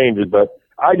real changes. But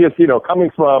I just,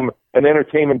 coming from an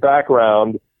entertainment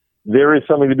background, there is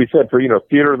something to be said for,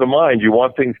 theater of the mind. You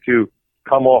want things to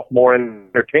come off more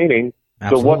entertaining.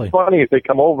 Absolutely. So what's funny if they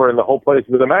come over and the whole place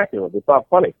is immaculate? It's not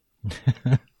funny.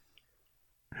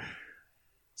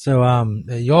 So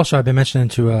you also have been mentioning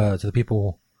to the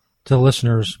people, to the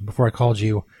listeners before I called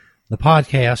you, the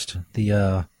podcast,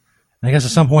 I guess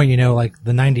at some point, like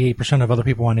the 98% of other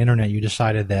people on the internet, you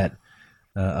decided that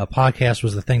a podcast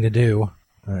was the thing to do,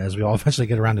 as we all eventually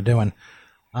get around to doing.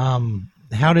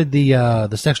 How did the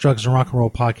Sex, Drugs, and Rock and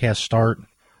Roll podcast start?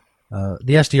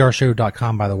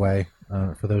 TheSDRshow.com, by the way,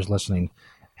 for those listening.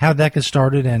 How did that get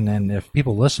started, and if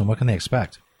people listen, what can they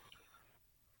expect?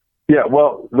 Yeah,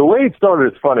 well, the way it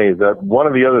started is funny, is that one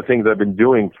of the other things I've been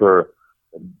doing for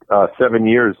 7, 8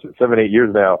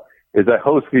 years now, is I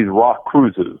host these rock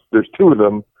cruises. There's 2 of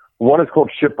them. One is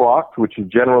called Shiprocked, which is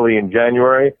generally in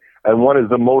January, and one is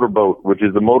the Motorboat, which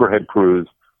is the Motorhead cruise,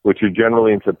 which is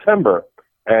generally in September.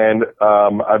 And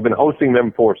I've been hosting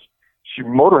them for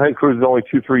Motorhead cruise is only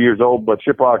 2-3 years old, but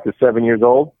Shiprocked is 7 years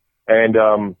old. And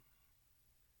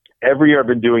every year I've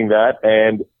been doing that.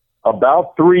 And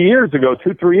about 3 years ago,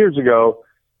 2-3 years ago,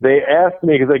 they asked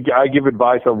me, because I give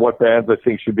advice on what bands I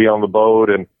think should be on the boat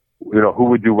and who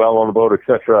would do well on the boat,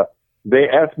 etc. They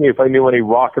asked me if I knew any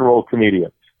rock and roll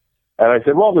comedians. And I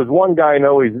said, well, there's one guy I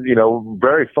know, he's,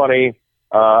 very funny,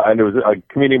 and there was a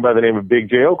comedian by the name of Big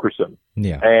J. Okerson.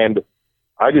 Yeah. And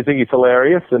I just think he's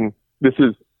hilarious, and this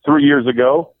is 3 years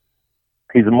ago.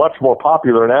 He's much more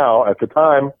popular now. At the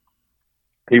time,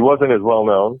 he wasn't as well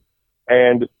known.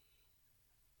 And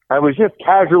I was just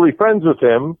casually friends with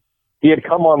him. He had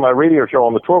come on my radio show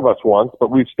on the tour bus once,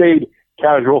 but we've stayed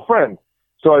casual friends.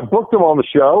 So I booked him on the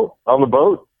show, on the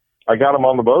boat. I got him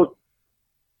on the boat.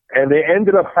 And they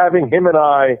ended up having him and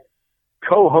I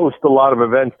co-host a lot of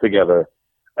events together.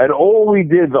 And all we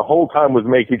did the whole time was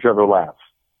make each other laugh.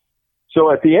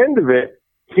 So at the end of it,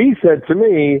 he said to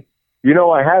me,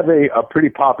 I have a pretty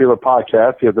popular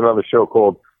podcast. He has another show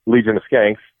called Legion of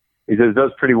Skanks. He says it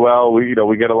does pretty well. We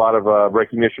get a lot of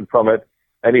recognition from it.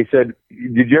 And he said,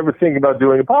 did you ever think about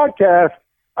doing a podcast?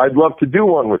 I'd love to do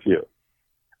one with you.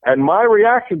 And my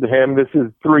reaction to him, this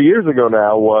is 3 years ago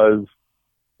now, was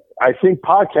I think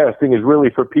podcasting is really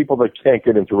for people that can't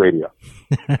get into radio.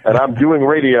 And I'm doing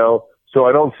radio, so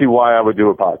I don't see why I would do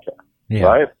a podcast,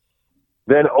 right?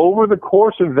 Then over the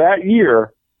course of that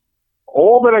year,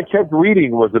 all that I kept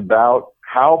reading was about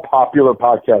how popular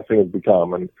podcasting has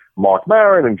become, and Mark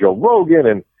Maron and Joe Rogan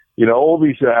and, all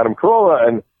these, Adam Carolla,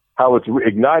 and how it's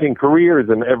igniting careers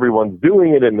and everyone's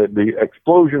doing it, and the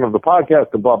explosion of the podcast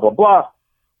and blah, blah, blah.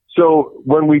 So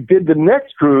when we did the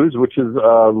next cruise, which is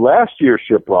last year's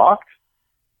Shiprocked,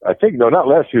 not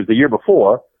last year's, the year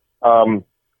before,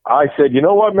 I said, you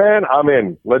know what, man, I'm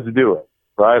in. Let's do it,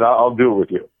 right? I'll do it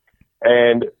with you.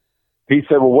 And he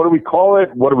said, well, what do we call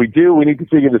it? What do we do? We need to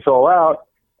figure this all out.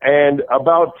 And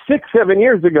about 6-7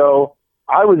 years ago,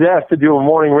 I was asked to do a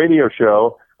morning radio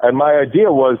show, and my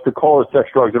idea was to call it Sex,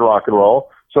 Drugs, and Rock and Roll.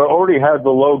 So I already had the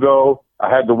logo, I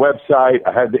had the website,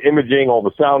 I had the imaging, all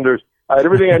the sounders, I had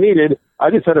everything I needed.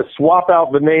 I just had to swap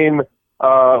out the name.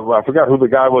 I forgot who the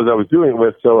guy was I was doing it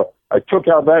with, so I took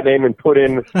out that name and put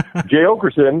in Jay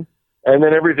Okerson, and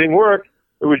then everything worked.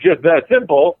 It was just that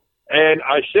simple. And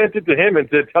I sent it to him and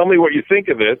said, tell me what you think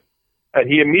of this. And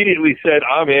he immediately said,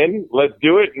 I'm in. Let's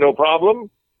do it. No problem.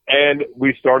 And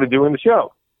we started doing the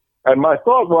show. And my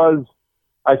thought was,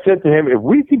 I said to him, if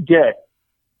we could get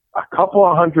a couple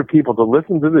of hundred people to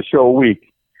listen to the show a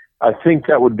week, I think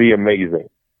that would be amazing.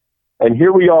 And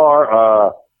here we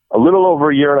are, a little over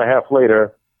a year and a half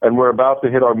later, and we're about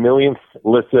to hit our millionth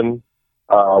listen.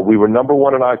 We were number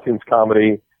one in iTunes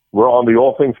Comedy. We're on the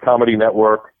All Things Comedy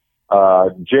Network.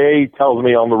 Jay tells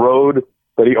me on the road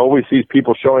that he always sees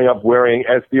people showing up wearing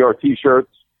SDR t-shirts.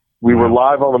 We were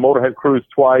live on the Motorhead Cruise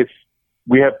twice.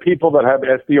 We have people that have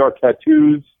SDR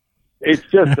tattoos. It's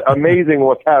just amazing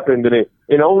what's happened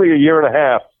in only a year and a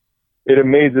half. It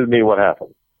amazes me what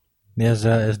happened.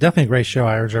 It's definitely a great show.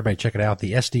 I urge everybody to check it out,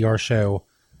 the SDRshow.com.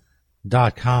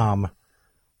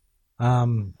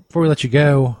 Before we let you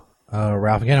go,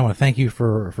 Ralph, again, I want to thank you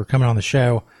for coming on the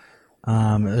show.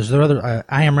 Is there other?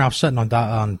 I am Ralph Sutton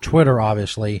on Twitter,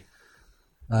 obviously.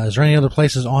 Is there any other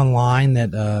places online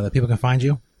that people can find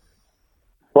you?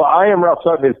 Well, I am Ralph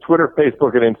Sutton is Twitter,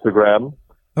 Facebook, and Instagram.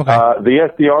 Okay. The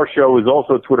SDR Show is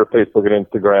also Twitter, Facebook, and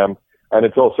Instagram, and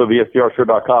it's also the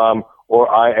SDRshow.com or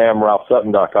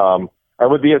IamRalphSutton.com.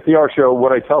 And with the SDR Show,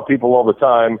 what I tell people all the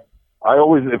time, I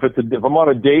always, if I'm on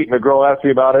a date and a girl asks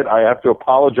me about it, I have to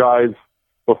apologize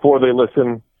before they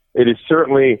listen. It is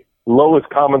certainly lowest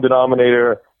common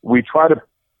denominator. We try to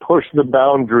push the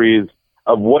boundaries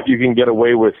of what you can get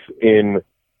away with in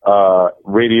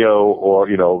radio or,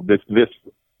 this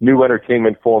new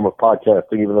entertainment form of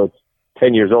podcasting, even though it's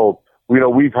 10 years old.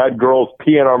 We've had girls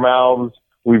pee in our mouths.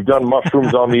 We've done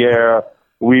mushrooms on the air.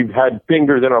 We've had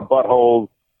fingers in our buttholes.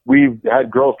 We've had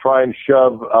girls try and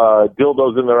shove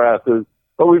dildos in their asses.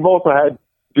 But we've also had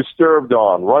Disturbed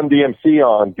on, Run DMC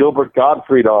on, Gilbert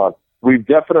Gottfried on. We've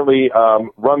definitely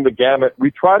run the gamut. We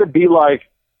try to be like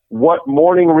what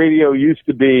morning radio used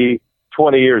to be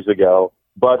 20 years ago,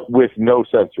 but with no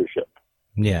censorship.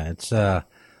 Yeah, it's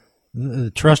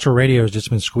the terrestrial radio has just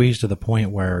been squeezed to the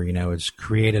point where, it's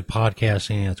created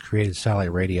podcasting, it's created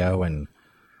satellite radio, and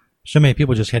so many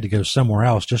people just had to go somewhere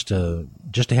else just to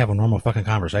have a normal fucking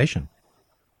conversation.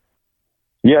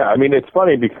 Yeah, I mean, it's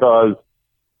funny because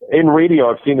in radio,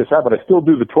 I've seen this happen. I still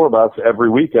do the tour bus every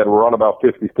weekend. We're on about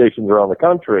 50 stations around the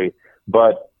country.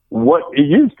 But what it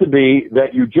used to be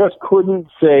that you just couldn't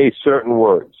say certain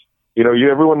words.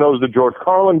 Everyone knows the George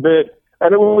Carlin bit,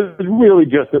 and it was really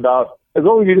just about, as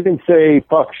long as you didn't say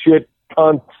fuck, shit,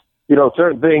 cunt,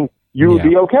 certain thing, you would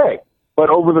be okay. But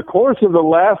over the course of the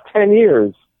last 10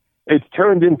 years, it's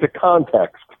turned into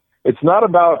context. It's not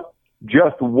about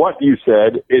just what you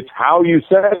said, it's how you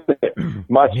said it.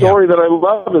 My story that I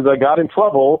love is I got in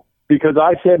trouble because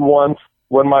I said once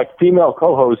when my female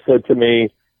co-host said to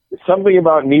me something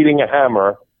about needing a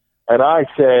hammer, and I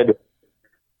said,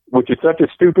 which is such a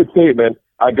stupid statement,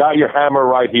 I got your hammer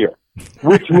right here,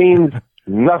 which means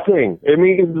nothing. It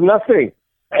means nothing.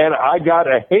 And I got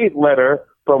a hate letter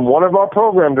from one of our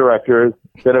program directors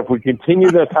that if we continue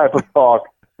that type of talk,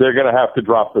 they're going to have to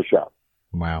drop the show.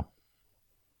 Wow.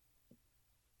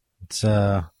 It's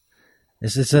sad,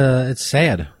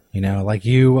 like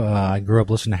you, I grew up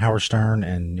listening to Howard Stern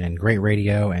and great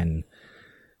radio, and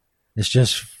it's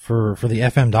just for the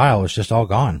FM dial, it's just all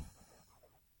gone.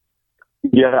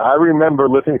 Yeah, I remember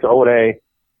listening to O&A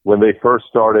when they first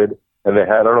started, and they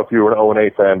had, I don't know if you were an O&A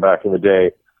fan back in the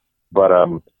day, but I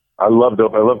loved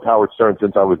Howard Stern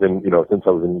since I was in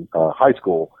high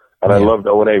school, and I loved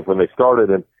O&A when they started,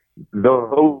 and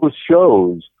those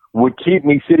shows would keep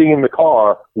me sitting in the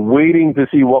car waiting to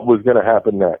see what was going to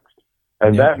happen next.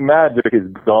 And that magic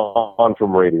is gone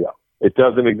from radio. It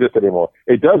doesn't exist anymore.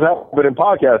 It does happen in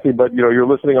podcasting, but you're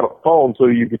listening on a phone, so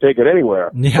you can take it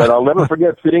anywhere. Yeah. But I'll never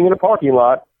forget sitting in a parking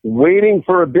lot waiting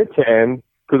for a bit to end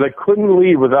because I couldn't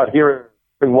leave without hearing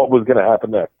what was going to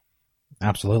happen next.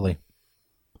 Absolutely.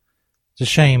 It's a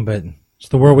shame, but it's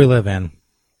the world we live in.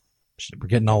 We're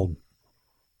getting old.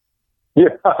 Yeah.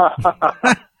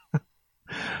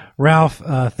 Ralph,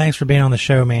 thanks for being on the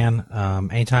show, man.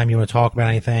 Anytime you want to talk about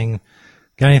anything,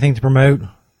 got anything to promote,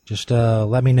 just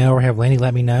let me know or have Laney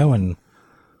let me know, and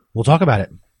we'll talk about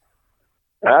it.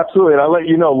 Absolutely. And I'll let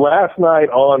you know, last night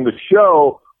on the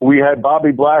show, we had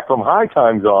Bobby Black from High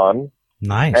Times on.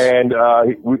 Nice. And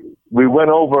we went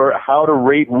over how to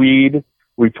rate weed.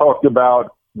 We talked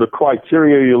about the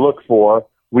criteria you look for.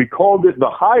 We called it the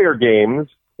Higher Games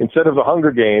instead of the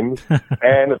Hunger Games.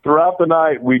 And throughout the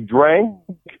night, we drank,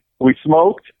 we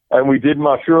smoked, and we did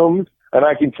mushrooms. And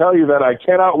I can tell you that I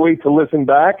cannot wait to listen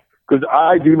back because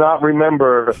I do not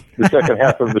remember the second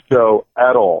half of the show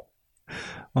at all.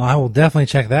 Well, I will definitely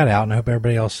check that out, and I hope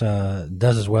everybody else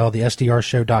does as well. The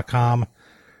SDRshow.com.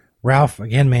 Ralph,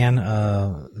 again,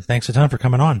 man, thanks a ton for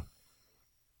coming on.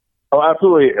 Oh,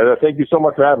 absolutely. Thank you so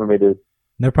much for having me, dude.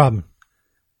 No problem.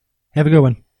 Have a good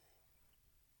one.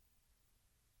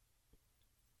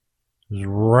 This is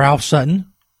Ralph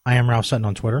Sutton. I am Ralph Sutton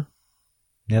on Twitter.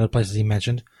 The other places he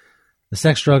mentioned. The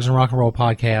Sex, Drugs, and Rock and Roll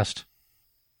podcast.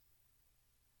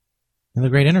 Another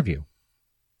great interview.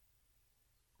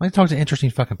 I like to talk to interesting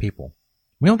fucking people.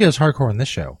 We don't get as hardcore on this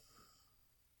show.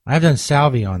 I've done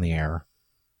Salvi on the air.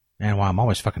 And I'm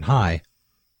always fucking high.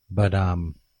 But,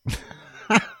 but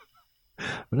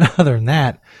other than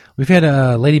that, we've had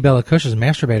Lady Bella Cush has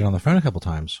masturbated on the phone a couple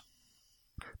times.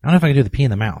 I don't know if I can do the pee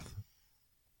in the mouth.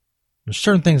 There's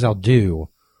certain things I'll do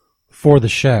for the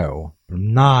show, but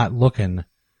I'm not looking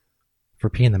for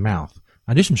pee in the mouth.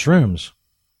 I do some shrooms.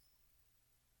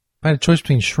 If I had a choice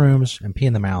between shrooms and pee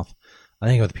in the mouth, I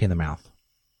think I go with pee in the mouth.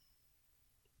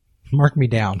 Mark me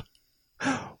down.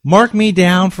 Mark me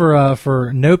down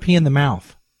for no pee in the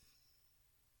mouth.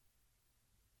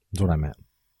 That's what I meant.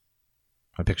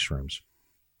 I picked shrooms.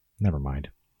 Never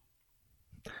mind.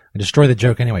 I destroyed the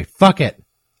joke anyway. Fuck it.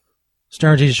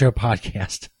 Stoner Jesus Show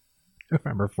podcast.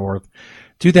 November 4th,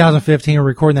 2015. We're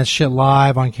recording that shit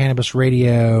live on Cannabis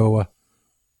Radio,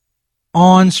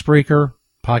 on Spreaker,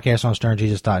 podcast on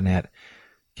stonerjesus.net,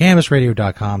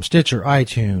 cannabisradio.com, Stitcher,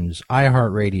 iTunes,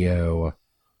 iHeartRadio,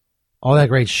 all that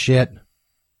great shit.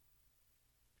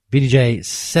 VDJ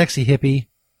Sexy Hippie,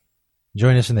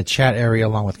 join us in the chat area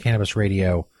along with Cannabis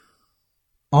Radio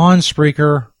on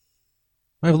Spreaker.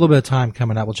 We have a little bit of time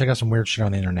coming up. We'll check out some weird shit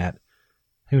on the internet.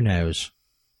 Who knows?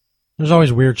 There's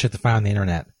always weird shit to find on the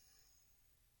internet.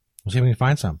 We'll see if we can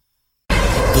find some.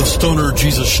 The Stoner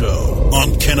Jesus Show on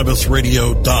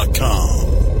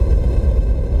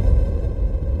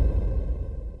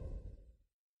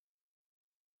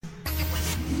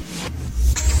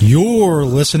CannabisRadio.com. You're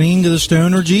listening to the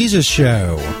Stoner Jesus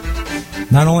Show.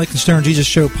 Not only can Stoner Jesus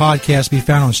Show podcast be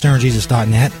found on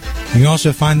stonerjesus.net, you can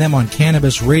also find them on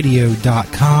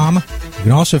cannabisradio.com. You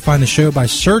can also find the show by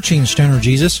searching Stoner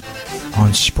Jesus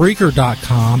on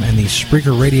Spreaker.com and the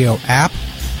Spreaker Radio app,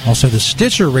 also the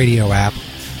Stitcher Radio app,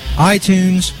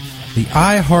 iTunes, the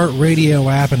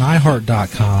iHeartRadio app, and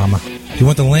iHeart.com. If you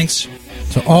want the links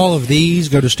to all of these,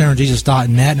 go to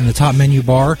stonerjesus.net. In the top menu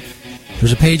bar,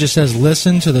 there's a page that says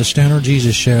Listen to the Stoner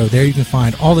Jesus Show. There you can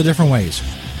find all the different ways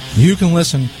you can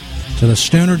listen to the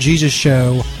Stoner Jesus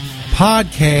Show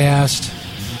podcast.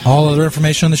 All other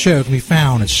information on the show can be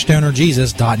found at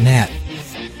stonerjesus.net.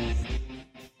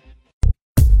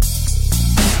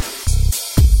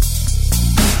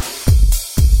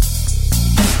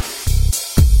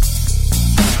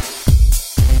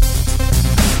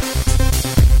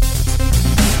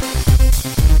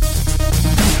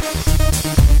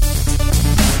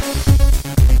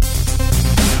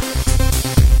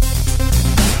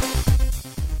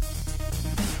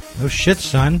 Oh shit,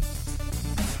 son.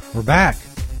 We're back.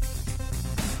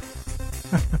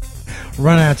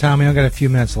 Running out of time. We only got a few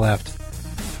minutes left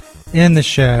in the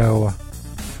show.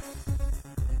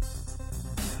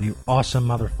 You awesome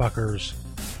motherfuckers.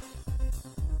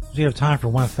 You have time for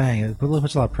one thing. It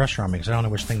puts a lot of pressure on me because I don't know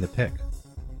which thing to pick.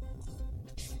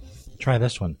 Try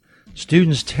this one.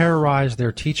 Students terrorize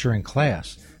their teacher in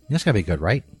class. That's gotta be good,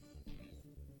 right?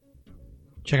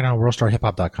 Check it out on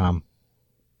worldstarhiphop.com.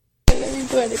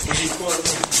 Y'all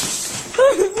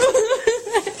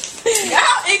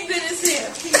ignorant as hell.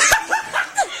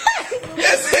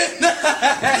 Yes, it not.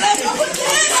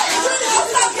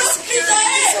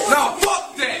 No, fuck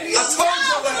that. I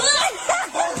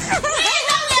told you.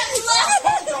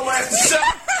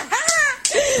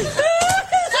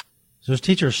 So So this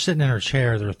teacher's sitting in her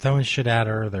chair. They're throwing shit at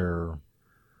her. They're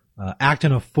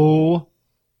acting a fool,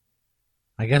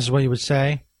 I guess is what you would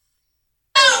say.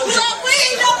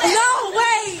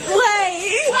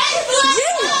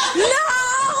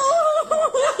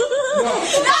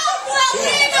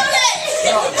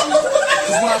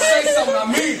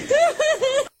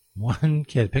 One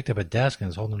kid picked up a desk and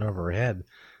is holding it over her head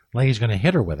like he's going to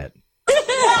hit her with it. Now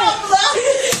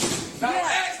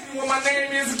ask me what my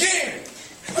name is again.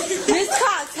 Miss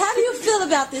Cox, how do you feel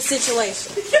about this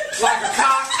situation? Like a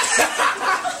cock.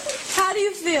 How do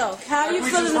you feel? How are you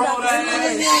feeling about this?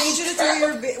 I need you to throw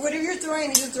your whatever you're throwing. I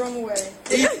need you to throw them away.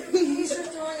 I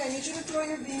need you to throw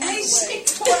your beans away.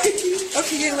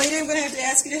 Okay, young lady, I'm going to have to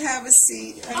ask you to have a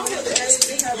seat. I'm going to have to ask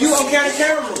you to have a seat. You on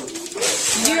camera?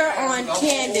 You're on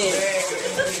Candid.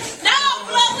 No,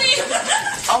 Chloe!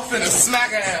 I'm finna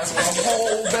smack her ass with a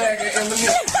whole bag of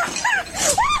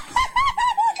M&M's.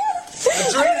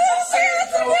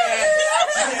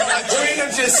 Adrena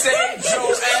just saved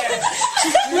your ass.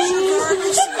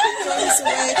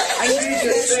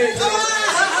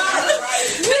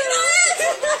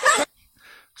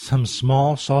 Some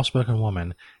small, soft-spoken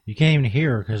woman. You can't even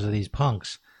hear her because of these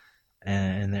punks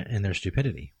and their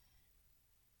stupidity.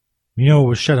 You know what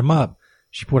would shut him up?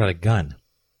 She pulled out a gun.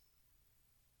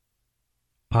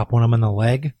 Pop one of them in the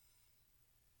leg.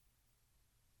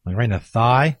 Like right in the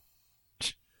thigh.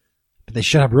 But they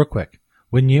shut up real quick.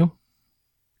 Wouldn't you?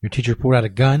 Your teacher pulled out a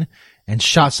gun and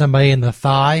shot somebody in the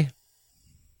thigh.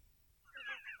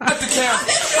 Cut the camera.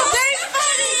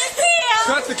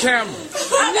 Cut the camera.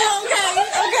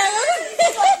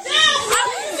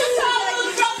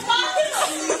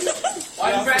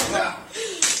 Why you back up?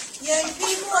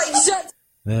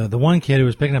 The one kid who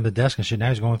was picking up the desk and shit, now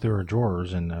he's going through her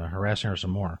drawers and harassing her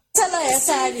some more. Give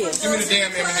me the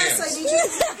damn M&M's.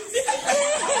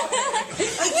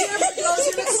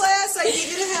 I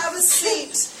need you to have a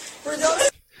seat. For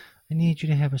those. I need you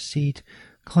to have a seat.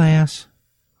 Class.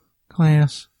 I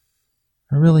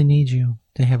really need you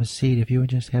to have a seat. If you would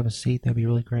just have a seat, that'd be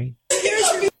really great.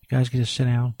 You guys could just sit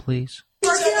down, please.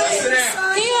 Sit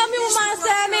down. Can you help me with my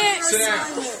assignment?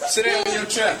 Sit down in your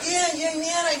chair. Yeah, young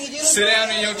man, I need you to sit down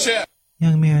in your chair.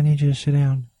 Young man, I need you to sit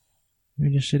down. You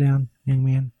just sit down, young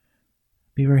man.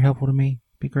 Be very helpful to me.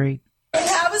 Be great.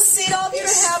 Have a seat. All of you to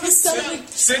have a seat.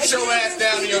 Sit your ass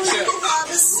down in your chair. Have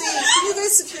a seat. Can you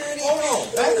get security? Oh,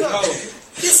 back up.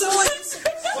 Get someone.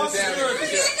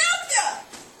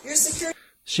 Your security.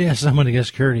 She asked someone to get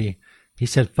security. He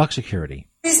said, fuck security.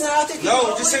 He's not out there.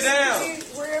 No, just sit down.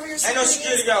 Wherever your Ain't no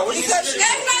security guard. What you need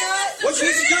security for? What you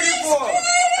need security for?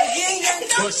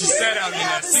 Well, she sat down in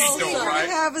that seat, though, right?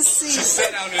 Have a seat. She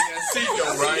sat down in that seat,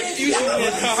 though, right? You sat down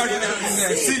in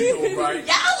that seat, though, right?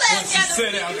 She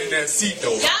sat down in that seat, though.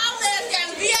 Y'all let them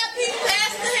VIP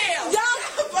pass the hell.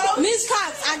 Y'all, Miss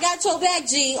Cox, I got your back,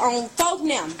 G, on folk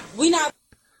now. We not.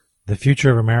 The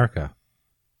future of America.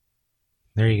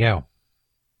 There you go.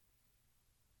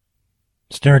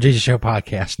 Stoner Jesus Show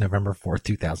podcast, November 4th,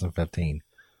 2015.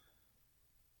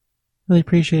 Really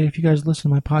appreciate it if you guys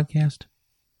listen to my podcast.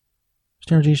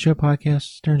 Stoner Jesus Show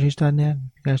podcast, stonerjesus.net.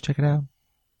 You guys check it out.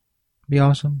 It'd be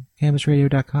awesome.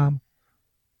 CannabisRadio.com.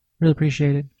 Really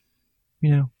appreciate it. You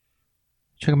know,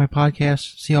 check out my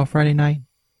podcast. See y'all Friday night.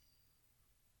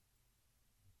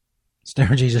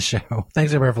 Stoner Jesus Show.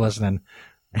 Thanks everybody for listening.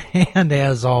 And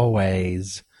as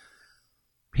always,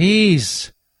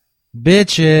 peace,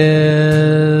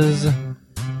 bitches.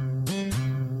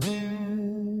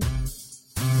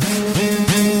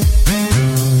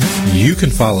 You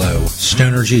can follow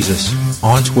Stoner Jesus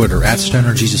on Twitter at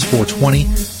StonerJesus420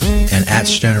 and at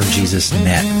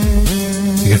StonerJesusNet.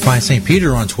 You can find St.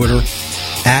 Peter on Twitter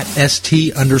at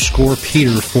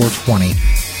ST_Peter420.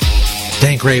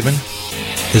 Dank Raven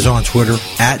is on Twitter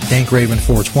at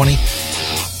DankRaven420.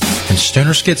 And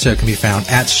Stoner Schizo can be found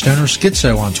at Stoner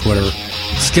Schizo on Twitter.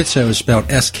 Schizo is spelled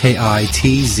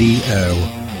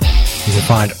SKITZO. You can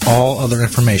find all other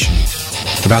information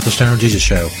about the Stoner Jesus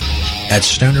Show at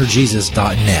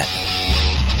stonerjesus.net.